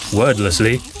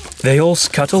 Wordlessly, they all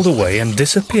scuttled away and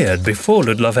disappeared before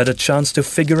Ludlov had a chance to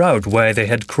figure out where they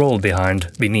had crawled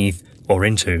behind, beneath, or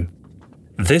into.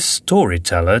 This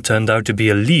storyteller turned out to be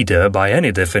a leader by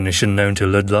any definition known to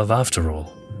Ludlov after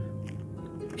all.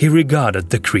 He regarded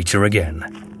the creature again.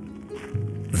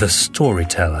 The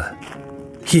storyteller.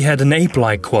 He had an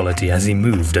ape-like quality as he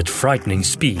moved at frightening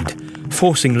speed,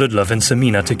 forcing Ludlov and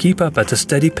Samina to keep up at a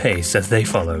steady pace as they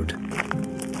followed.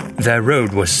 Their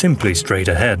road was simply straight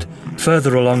ahead,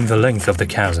 further along the length of the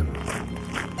chasm.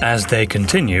 As they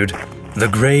continued, the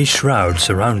grey shroud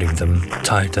surrounding them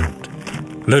tightened.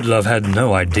 Ludlov had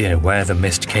no idea where the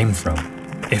mist came from,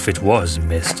 if it was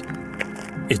mist.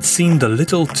 It seemed a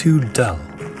little too dull,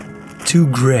 too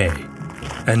grey,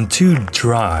 and too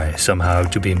dry somehow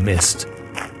to be mist.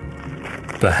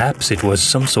 Perhaps it was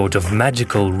some sort of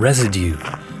magical residue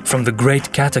from the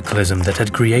great cataclysm that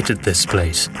had created this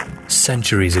place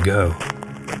centuries ago.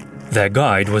 Their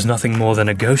guide was nothing more than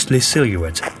a ghostly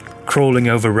silhouette, crawling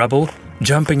over rubble,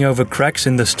 jumping over cracks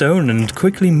in the stone and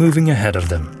quickly moving ahead of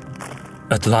them.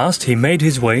 At last he made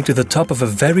his way to the top of a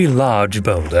very large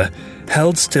boulder,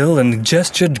 held still and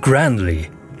gestured grandly,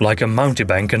 like a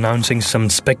mountebank announcing some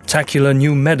spectacular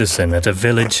new medicine at a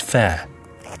village fair.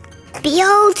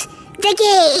 Behold the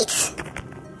gate!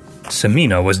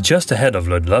 Samina was just ahead of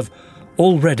Ludlov,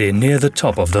 already near the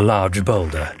top of the large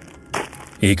boulder.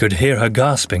 He could hear her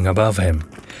gasping above him,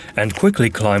 and quickly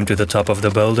climbed to the top of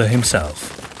the boulder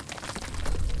himself.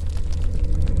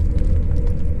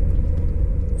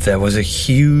 There was a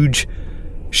huge,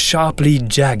 sharply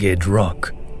jagged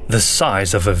rock, the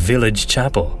size of a village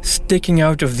chapel, sticking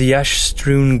out of the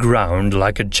ash-strewn ground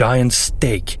like a giant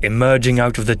stake emerging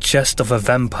out of the chest of a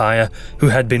vampire who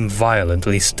had been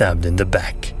violently stabbed in the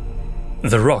back.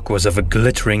 The rock was of a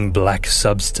glittering black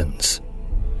substance.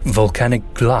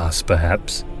 Volcanic glass,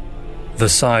 perhaps. The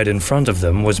side in front of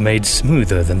them was made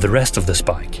smoother than the rest of the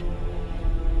spike.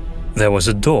 There was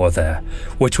a door there,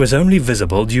 which was only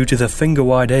visible due to the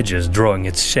finger-wide edges drawing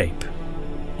its shape.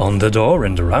 On the door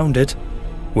and around it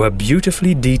were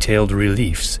beautifully detailed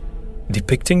reliefs,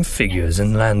 depicting figures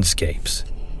and landscapes.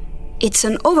 It's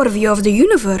an overview of the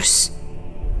universe.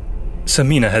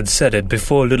 Samina had said it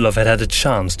before Ludlov had had a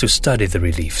chance to study the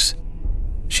reliefs.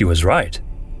 She was right.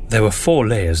 There were 4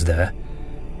 layers there.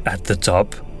 At the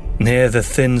top, near the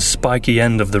thin, spiky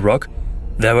end of the rock,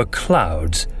 there were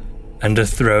clouds and a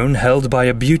throne held by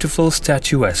a beautiful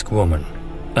statuesque woman.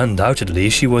 Undoubtedly,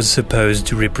 she was supposed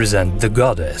to represent the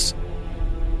goddess.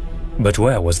 But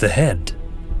where was the head?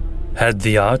 Had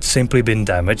the art simply been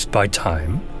damaged by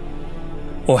time?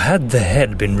 Or had the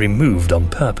head been removed on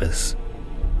purpose?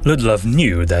 Ludlov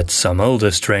knew that some older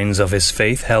strains of his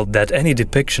faith held that any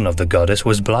depiction of the goddess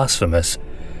was blasphemous,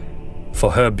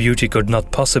 for her beauty could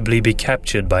not possibly be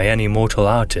captured by any mortal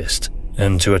artist,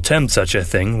 and to attempt such a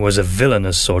thing was a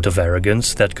villainous sort of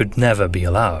arrogance that could never be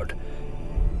allowed.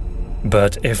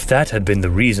 But if that had been the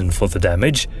reason for the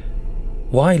damage,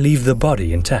 why leave the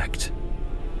body intact?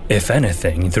 If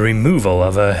anything, the removal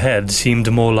of her head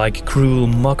seemed more like cruel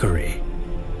mockery.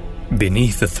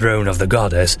 Beneath the throne of the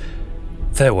goddess,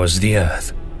 there was the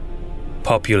earth,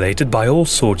 populated by all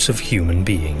sorts of human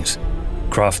beings: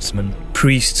 craftsmen,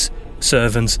 priests,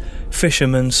 servants,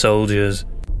 fishermen, soldiers.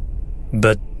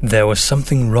 But there was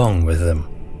something wrong with them.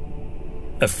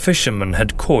 A fisherman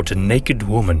had caught a naked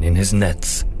woman in his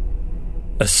nets.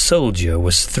 A soldier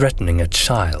was threatening a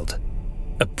child.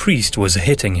 A priest was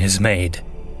hitting his maid.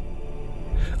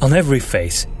 On every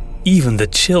face, even the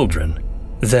children,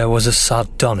 there was a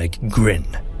sardonic grin.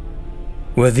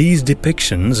 Were these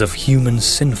depictions of human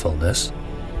sinfulness?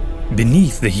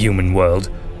 Beneath the human world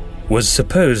was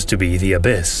supposed to be the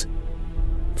abyss.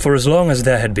 For as long as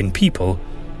there had been people,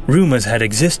 rumors had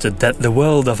existed that the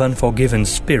world of unforgiven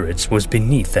spirits was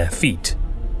beneath their feet.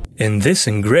 In this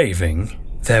engraving,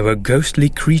 there were ghostly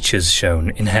creatures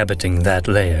shown inhabiting that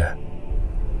layer.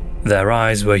 Their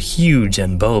eyes were huge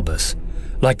and bulbous,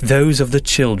 like those of the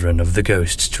children of the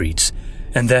ghost streets,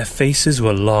 and their faces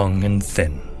were long and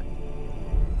thin.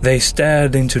 They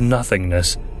stared into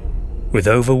nothingness with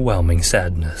overwhelming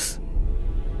sadness.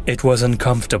 It was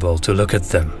uncomfortable to look at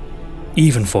them,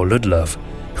 even for Ludlov,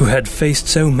 who had faced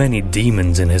so many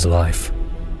demons in his life.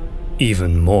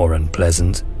 Even more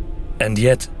unpleasant, and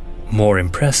yet more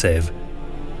impressive,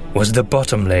 was the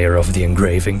bottom layer of the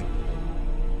engraving.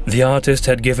 The artist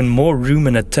had given more room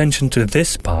and attention to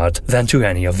this part than to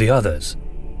any of the others.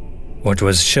 What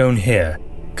was shown here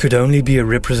could only be a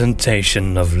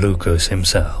representation of Lucas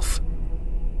himself.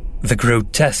 The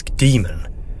grotesque demon,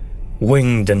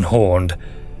 winged and horned,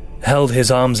 held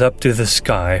his arms up to the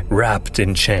sky, wrapped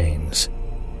in chains.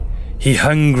 He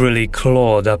hungrily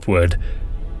clawed upward,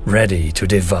 ready to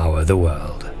devour the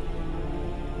world.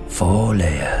 4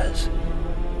 layers.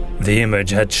 The image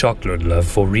had shocked Ludlov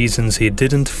for reasons he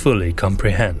didn't fully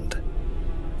comprehend.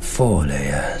 4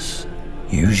 layers.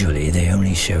 Usually they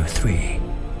only show 3.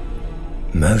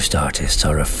 Most artists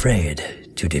are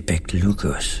afraid to depict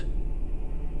Lucas.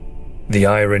 The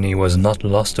irony was not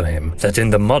lost to him that in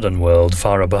the modern world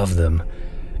far above them,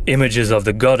 images of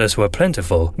the goddess were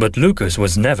plentiful, but Lucas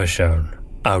was never shown,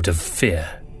 out of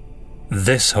fear.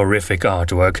 This horrific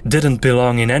artwork didn't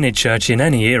belong in any church in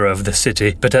any era of the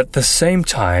city, but at the same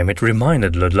time it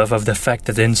reminded Ludlov of the fact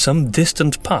that in some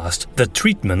distant past the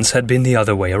treatments had been the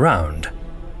other way around.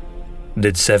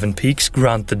 Did Seven Peaks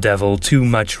grant the devil too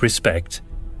much respect?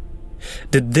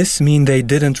 Did this mean they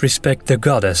didn't respect the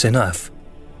goddess enough?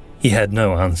 He had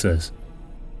no answers.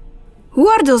 Who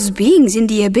are those beings in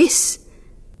the abyss?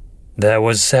 There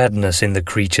was sadness in the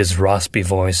creature's raspy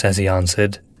voice as he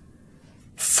answered.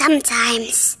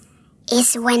 Sometimes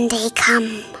is when they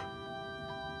come.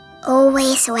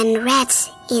 Always when red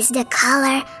is the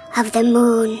color of the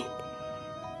moon.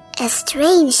 A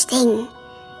strange thing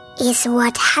is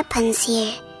what happens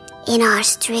here in our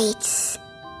streets.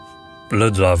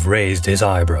 Ludlov raised his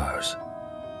eyebrows.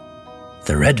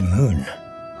 The red moon?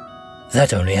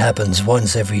 That only happens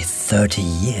once every 30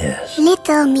 years.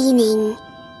 Little meaning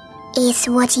is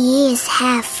what years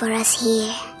have for us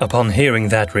here. Upon hearing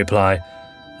that reply,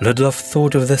 Ludlov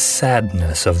thought of the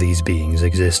sadness of these beings'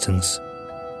 existence.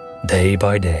 Day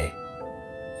by day,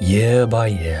 year by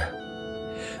year,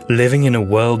 living in a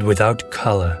world without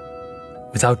color,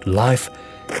 without life,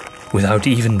 without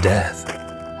even death.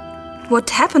 What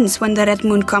happens when the red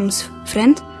moon comes,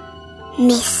 friend?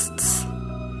 Mists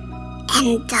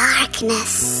and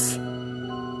darkness,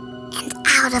 and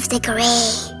out of the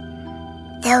grey,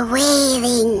 the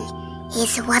wailing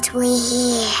is what we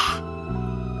hear.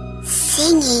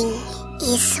 Singing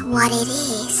is what it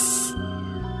is.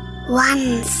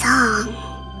 One song,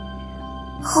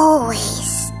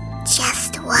 always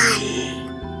just one.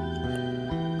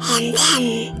 And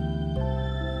then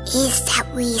is that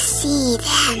we see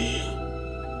them.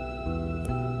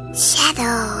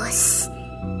 Shadows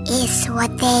is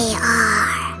what they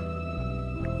are.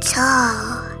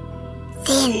 Tall,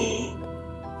 thin,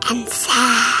 and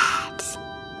sad.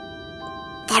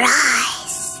 Their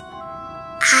eyes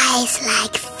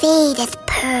like faded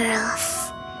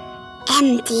pearls,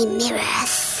 empty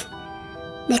mirrors.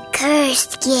 The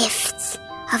cursed gift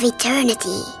of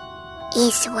eternity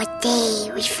is what they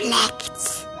reflect.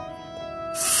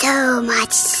 So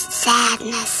much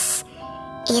sadness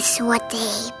is what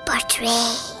they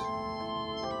portray.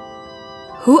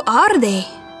 Who are they?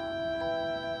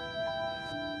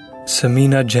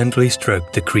 Samina gently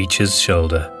stroked the creature's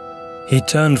shoulder. He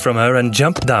turned from her and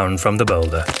jumped down from the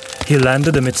boulder. He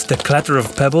landed amidst the clatter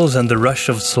of pebbles and the rush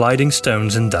of sliding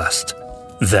stones and dust.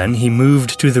 Then he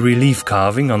moved to the relief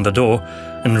carving on the door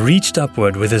and reached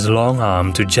upward with his long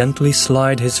arm to gently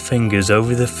slide his fingers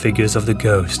over the figures of the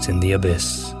ghosts in the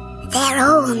abyss. Their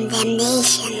own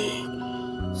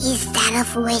damnation is that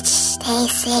of which they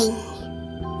sing.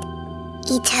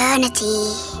 Eternity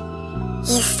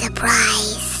is the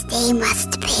price they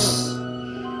must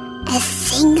pay. A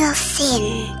single sin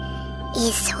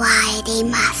is why they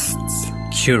must.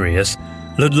 Curious,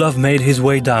 Ludlov made his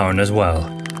way down as well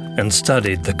and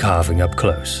studied the carving up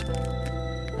close.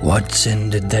 What sin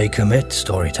did they commit,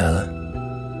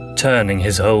 storyteller? Turning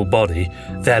his whole body,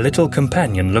 their little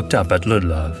companion looked up at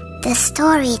Ludlov. The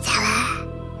storyteller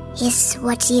is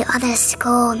what the others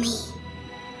call me.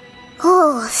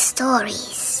 All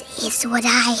stories is what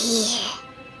I hear.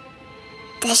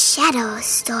 The shadow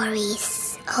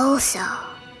stories also.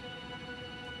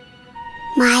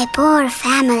 My poor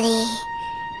family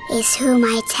is whom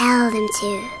I tell them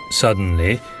to.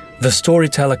 Suddenly, the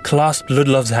storyteller clasped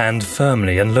Ludlov's hand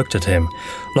firmly and looked at him,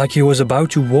 like he was about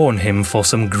to warn him for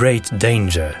some great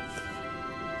danger.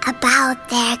 About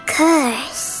their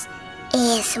curse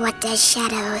is what the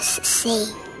shadows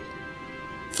sing.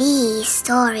 These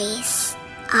stories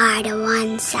are the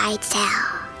ones I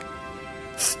tell.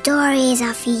 Stories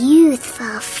of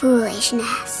youthful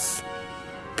foolishness,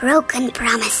 broken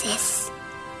promises,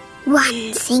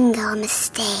 one single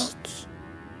mistake.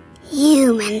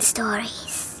 Human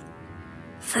stories.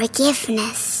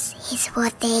 Forgiveness is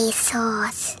what they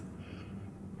sought.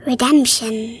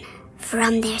 Redemption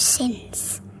from their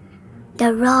sins.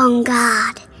 The wrong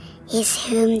God is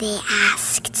whom they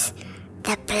asked.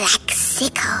 The black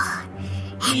sickle.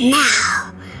 And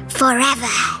now,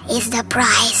 forever is the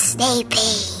price they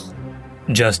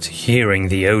pay. Just hearing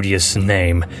the odious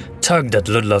name tugged at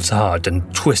Ludlov's heart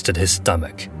and twisted his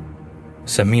stomach.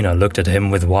 Samina looked at him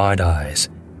with wide eyes.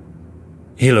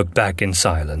 He looked back in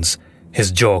silence,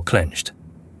 his jaw clenched.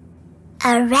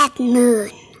 A red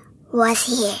moon was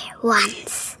here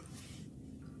once.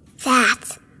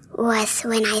 That was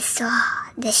when I saw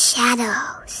the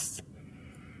shadows.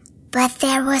 But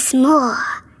there was more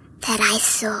that I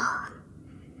saw.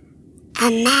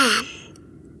 A man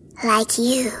like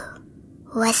you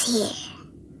was here.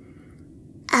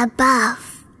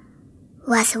 Above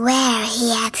was where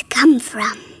he had come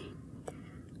from.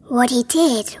 What he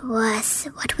did was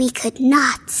what we could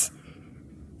not.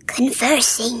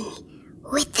 Conversing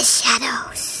with the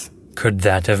shadows. Could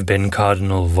that have been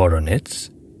Cardinal Voronitz?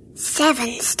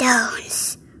 7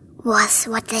 stones was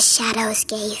what the shadows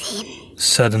gave him.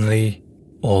 Suddenly,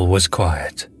 all was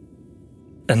quiet,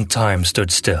 and time stood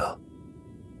still.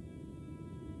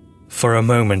 For a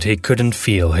moment he couldn't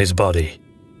feel his body.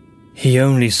 He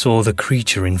only saw the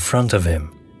creature in front of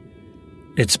him,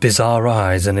 its bizarre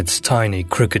eyes and its tiny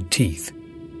crooked teeth.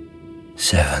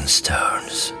 7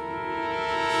 stones.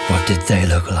 What did they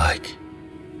look like?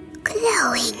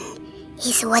 Glowing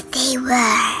is what they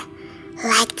were,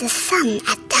 like the sun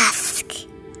at dusk.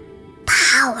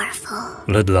 Powerful.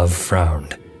 Ludlov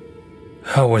frowned.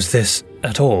 How was this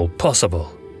at all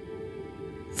possible?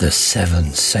 The 7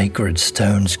 sacred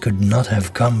stones could not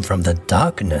have come from the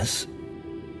darkness.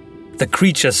 The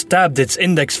creature stabbed its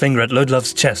index finger at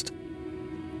Ludlov's chest.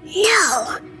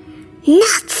 No,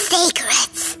 not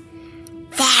sacred.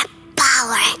 Their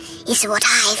power is what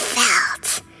I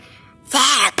felt.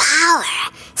 Their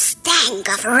power stank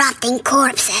of rotting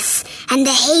corpses and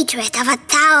the hatred of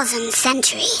 1,000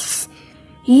 centuries.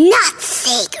 Not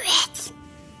sacred.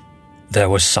 There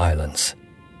was silence.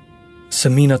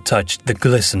 Samina touched the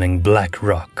glistening black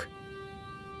rock.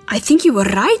 I think you were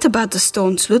right about the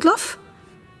stones, Ludlov.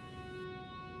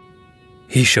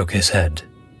 He shook his head.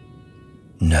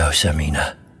 No,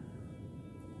 Samina.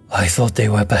 I thought they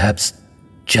were perhaps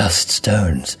just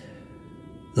stones.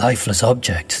 Lifeless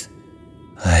objects.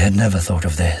 I had never thought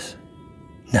of this.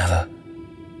 Never.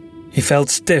 He felt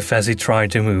stiff as he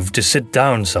tried to move, to sit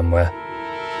down somewhere.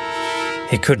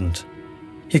 He couldn't.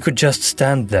 He could just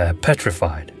stand there,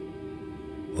 petrified.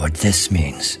 What this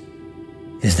means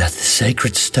is that the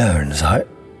sacred stones are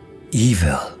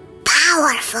evil.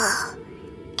 Powerful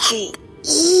and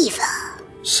evil.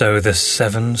 So the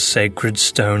 7 sacred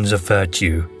stones of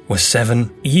virtue were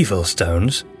 7 evil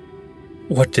stones?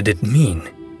 What did it mean?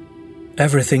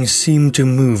 Everything seemed to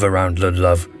move around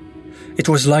Ludlov. It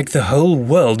was like the whole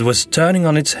world was turning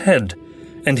on its head,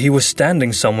 and he was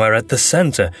standing somewhere at the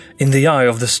center, in the eye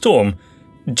of the storm,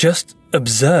 just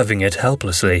observing it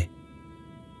helplessly.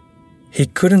 He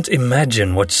couldn't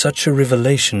imagine what such a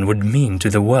revelation would mean to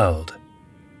the world.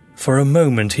 For a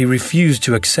moment he refused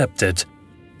to accept it,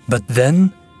 but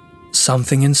then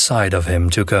something inside of him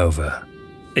took over.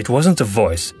 It wasn't a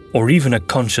voice or even a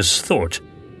conscious thought.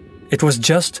 It was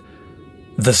just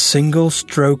the single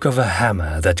stroke of a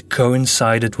hammer that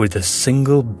coincided with the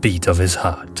single beat of his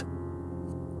heart.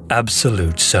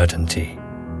 Absolute certainty.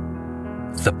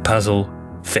 The puzzle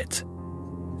fit.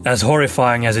 As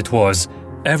horrifying as it was,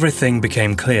 everything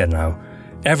became clear now.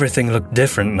 Everything looked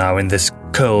different now in this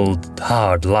cold,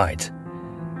 hard light.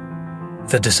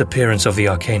 The disappearance of the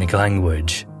arcanic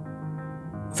language.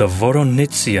 The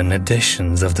Voronitzian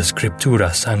editions of the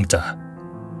Scriptura Sancta.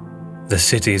 The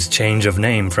city's change of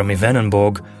name from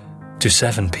Ivenenborg to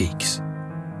Seven Peaks.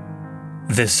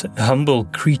 This humble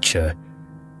creature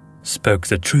spoke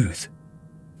the truth.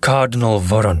 Cardinal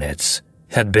Voronitz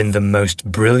had been the most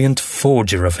brilliant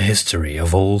forger of history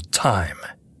of all time,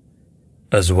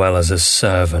 as well as a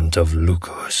servant of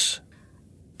Lucas.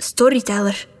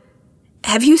 Storyteller,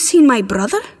 have you seen my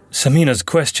brother? Samina's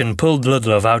question pulled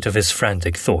Ludlov out of his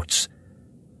frantic thoughts.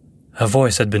 Her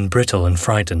voice had been brittle and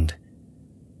frightened.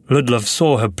 Ludlov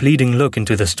saw her pleading look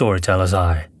into the storyteller's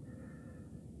eye.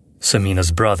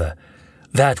 Samina's brother,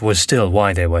 that was still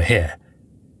why they were here.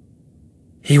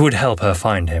 He would help her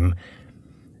find him.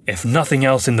 If nothing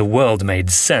else in the world made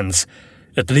sense,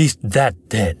 at least that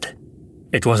did.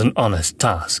 It was an honest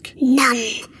task.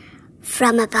 None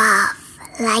from above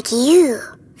like you,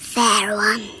 fair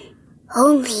one.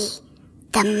 Only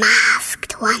the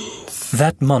masked ones.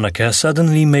 That moniker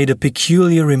suddenly made a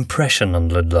peculiar impression on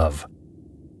Ludlov.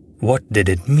 What did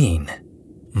it mean?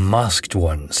 Masked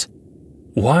ones.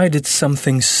 Why did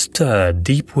something stir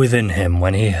deep within him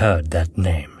when he heard that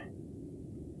name?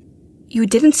 You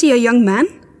didn't see a young man?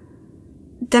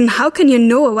 Then how can you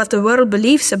know what the world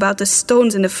believes about the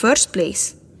stones in the first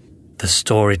place? The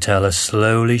storyteller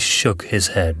slowly shook his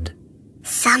head.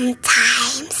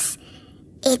 Sometimes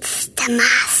it's the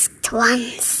masked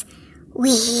ones we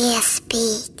hear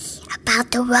speak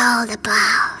about the world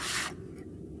above.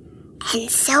 And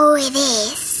so it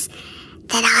is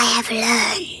that I have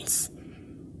learned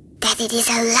that it is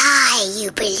a lie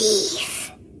you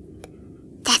believe.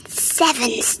 That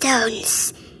 7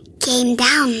 stones came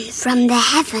down from the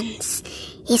heavens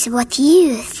is what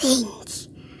you think.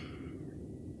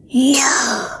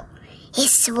 No,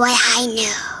 is what I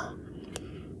know.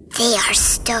 They are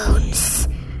stones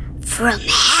from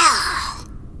hell.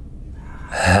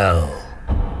 Hell.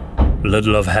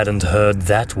 Ludlov hadn't heard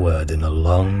that word in a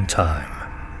long time.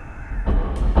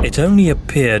 It only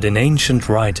appeared in ancient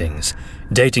writings,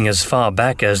 dating as far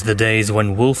back as the days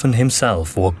when Wulfen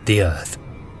himself walked the earth.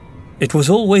 It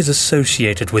was always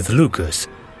associated with Lucas,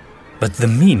 but the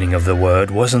meaning of the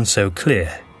word wasn't so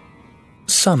clear.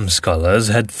 Some scholars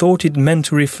had thought it meant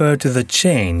to refer to the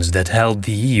chains that held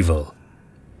the evil.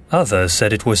 Others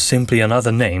said it was simply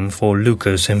another name for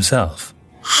Lucas himself.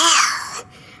 Hell,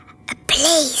 a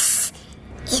place,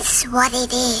 it's what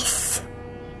it is.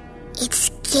 Its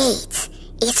gate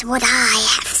is what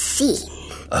I have seen.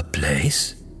 A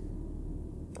place?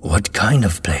 What kind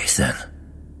of place, then?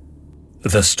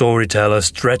 The storyteller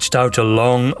stretched out a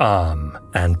long arm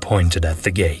and pointed at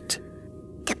the gate.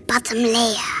 The bottom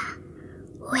layer,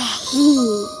 where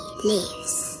he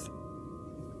lives.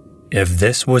 If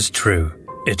this was true,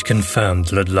 it confirmed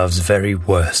Ludlov's very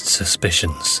worst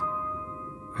suspicions.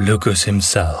 Lucas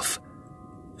himself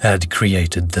had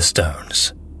created the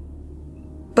stones.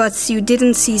 But you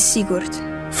didn't see Sigurd.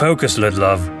 Focus,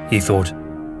 Ludlov, he thought.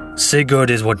 Sigurd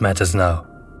is what matters now.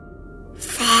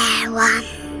 Fair one.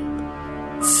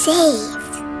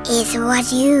 Safe is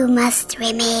what you must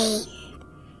remain.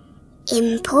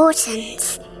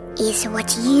 Important is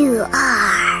what you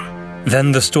are.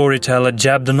 Then the storyteller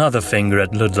jabbed another finger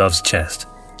at Ludlov's chest.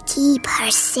 Keep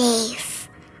her safe,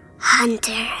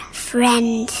 hunter,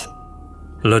 friend.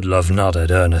 Ludlov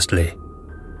nodded earnestly.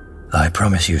 I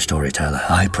promise you, storyteller,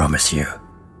 I promise you.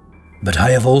 But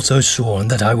I have also sworn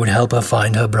that I would help her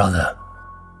find her brother.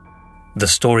 The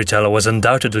storyteller was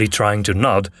undoubtedly trying to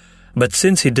nod, but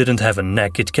since he didn't have a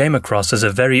neck, it came across as a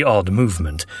very odd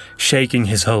movement, shaking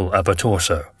his whole upper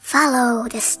torso. Follow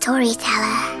the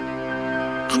storyteller,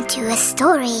 and to a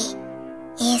story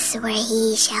is where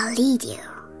he shall lead you.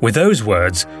 With those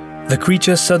words, the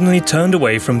creature suddenly turned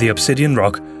away from the obsidian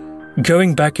rock,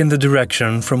 going back in the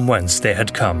direction from whence they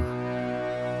had come.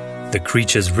 The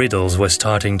creature's riddles were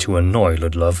starting to annoy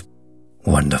Ludlov.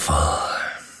 Wonderful.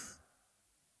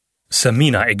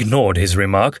 Samina ignored his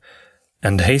remark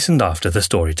and hastened after the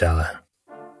storyteller.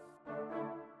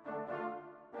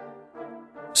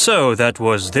 So that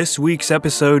was this week's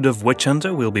episode of Witch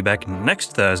Hunter. We'll be back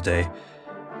next Thursday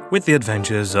with the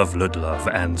adventures of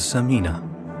Ludlov and Samina.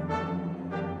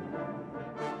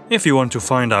 If you want to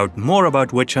find out more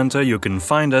about Witch Hunter, you can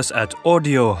find us at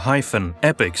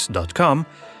audio-epics.com,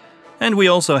 and we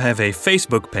also have a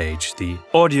Facebook page, the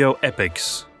Audio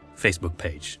Epics Facebook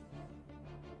page.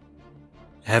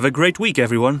 Have a great week,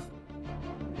 everyone.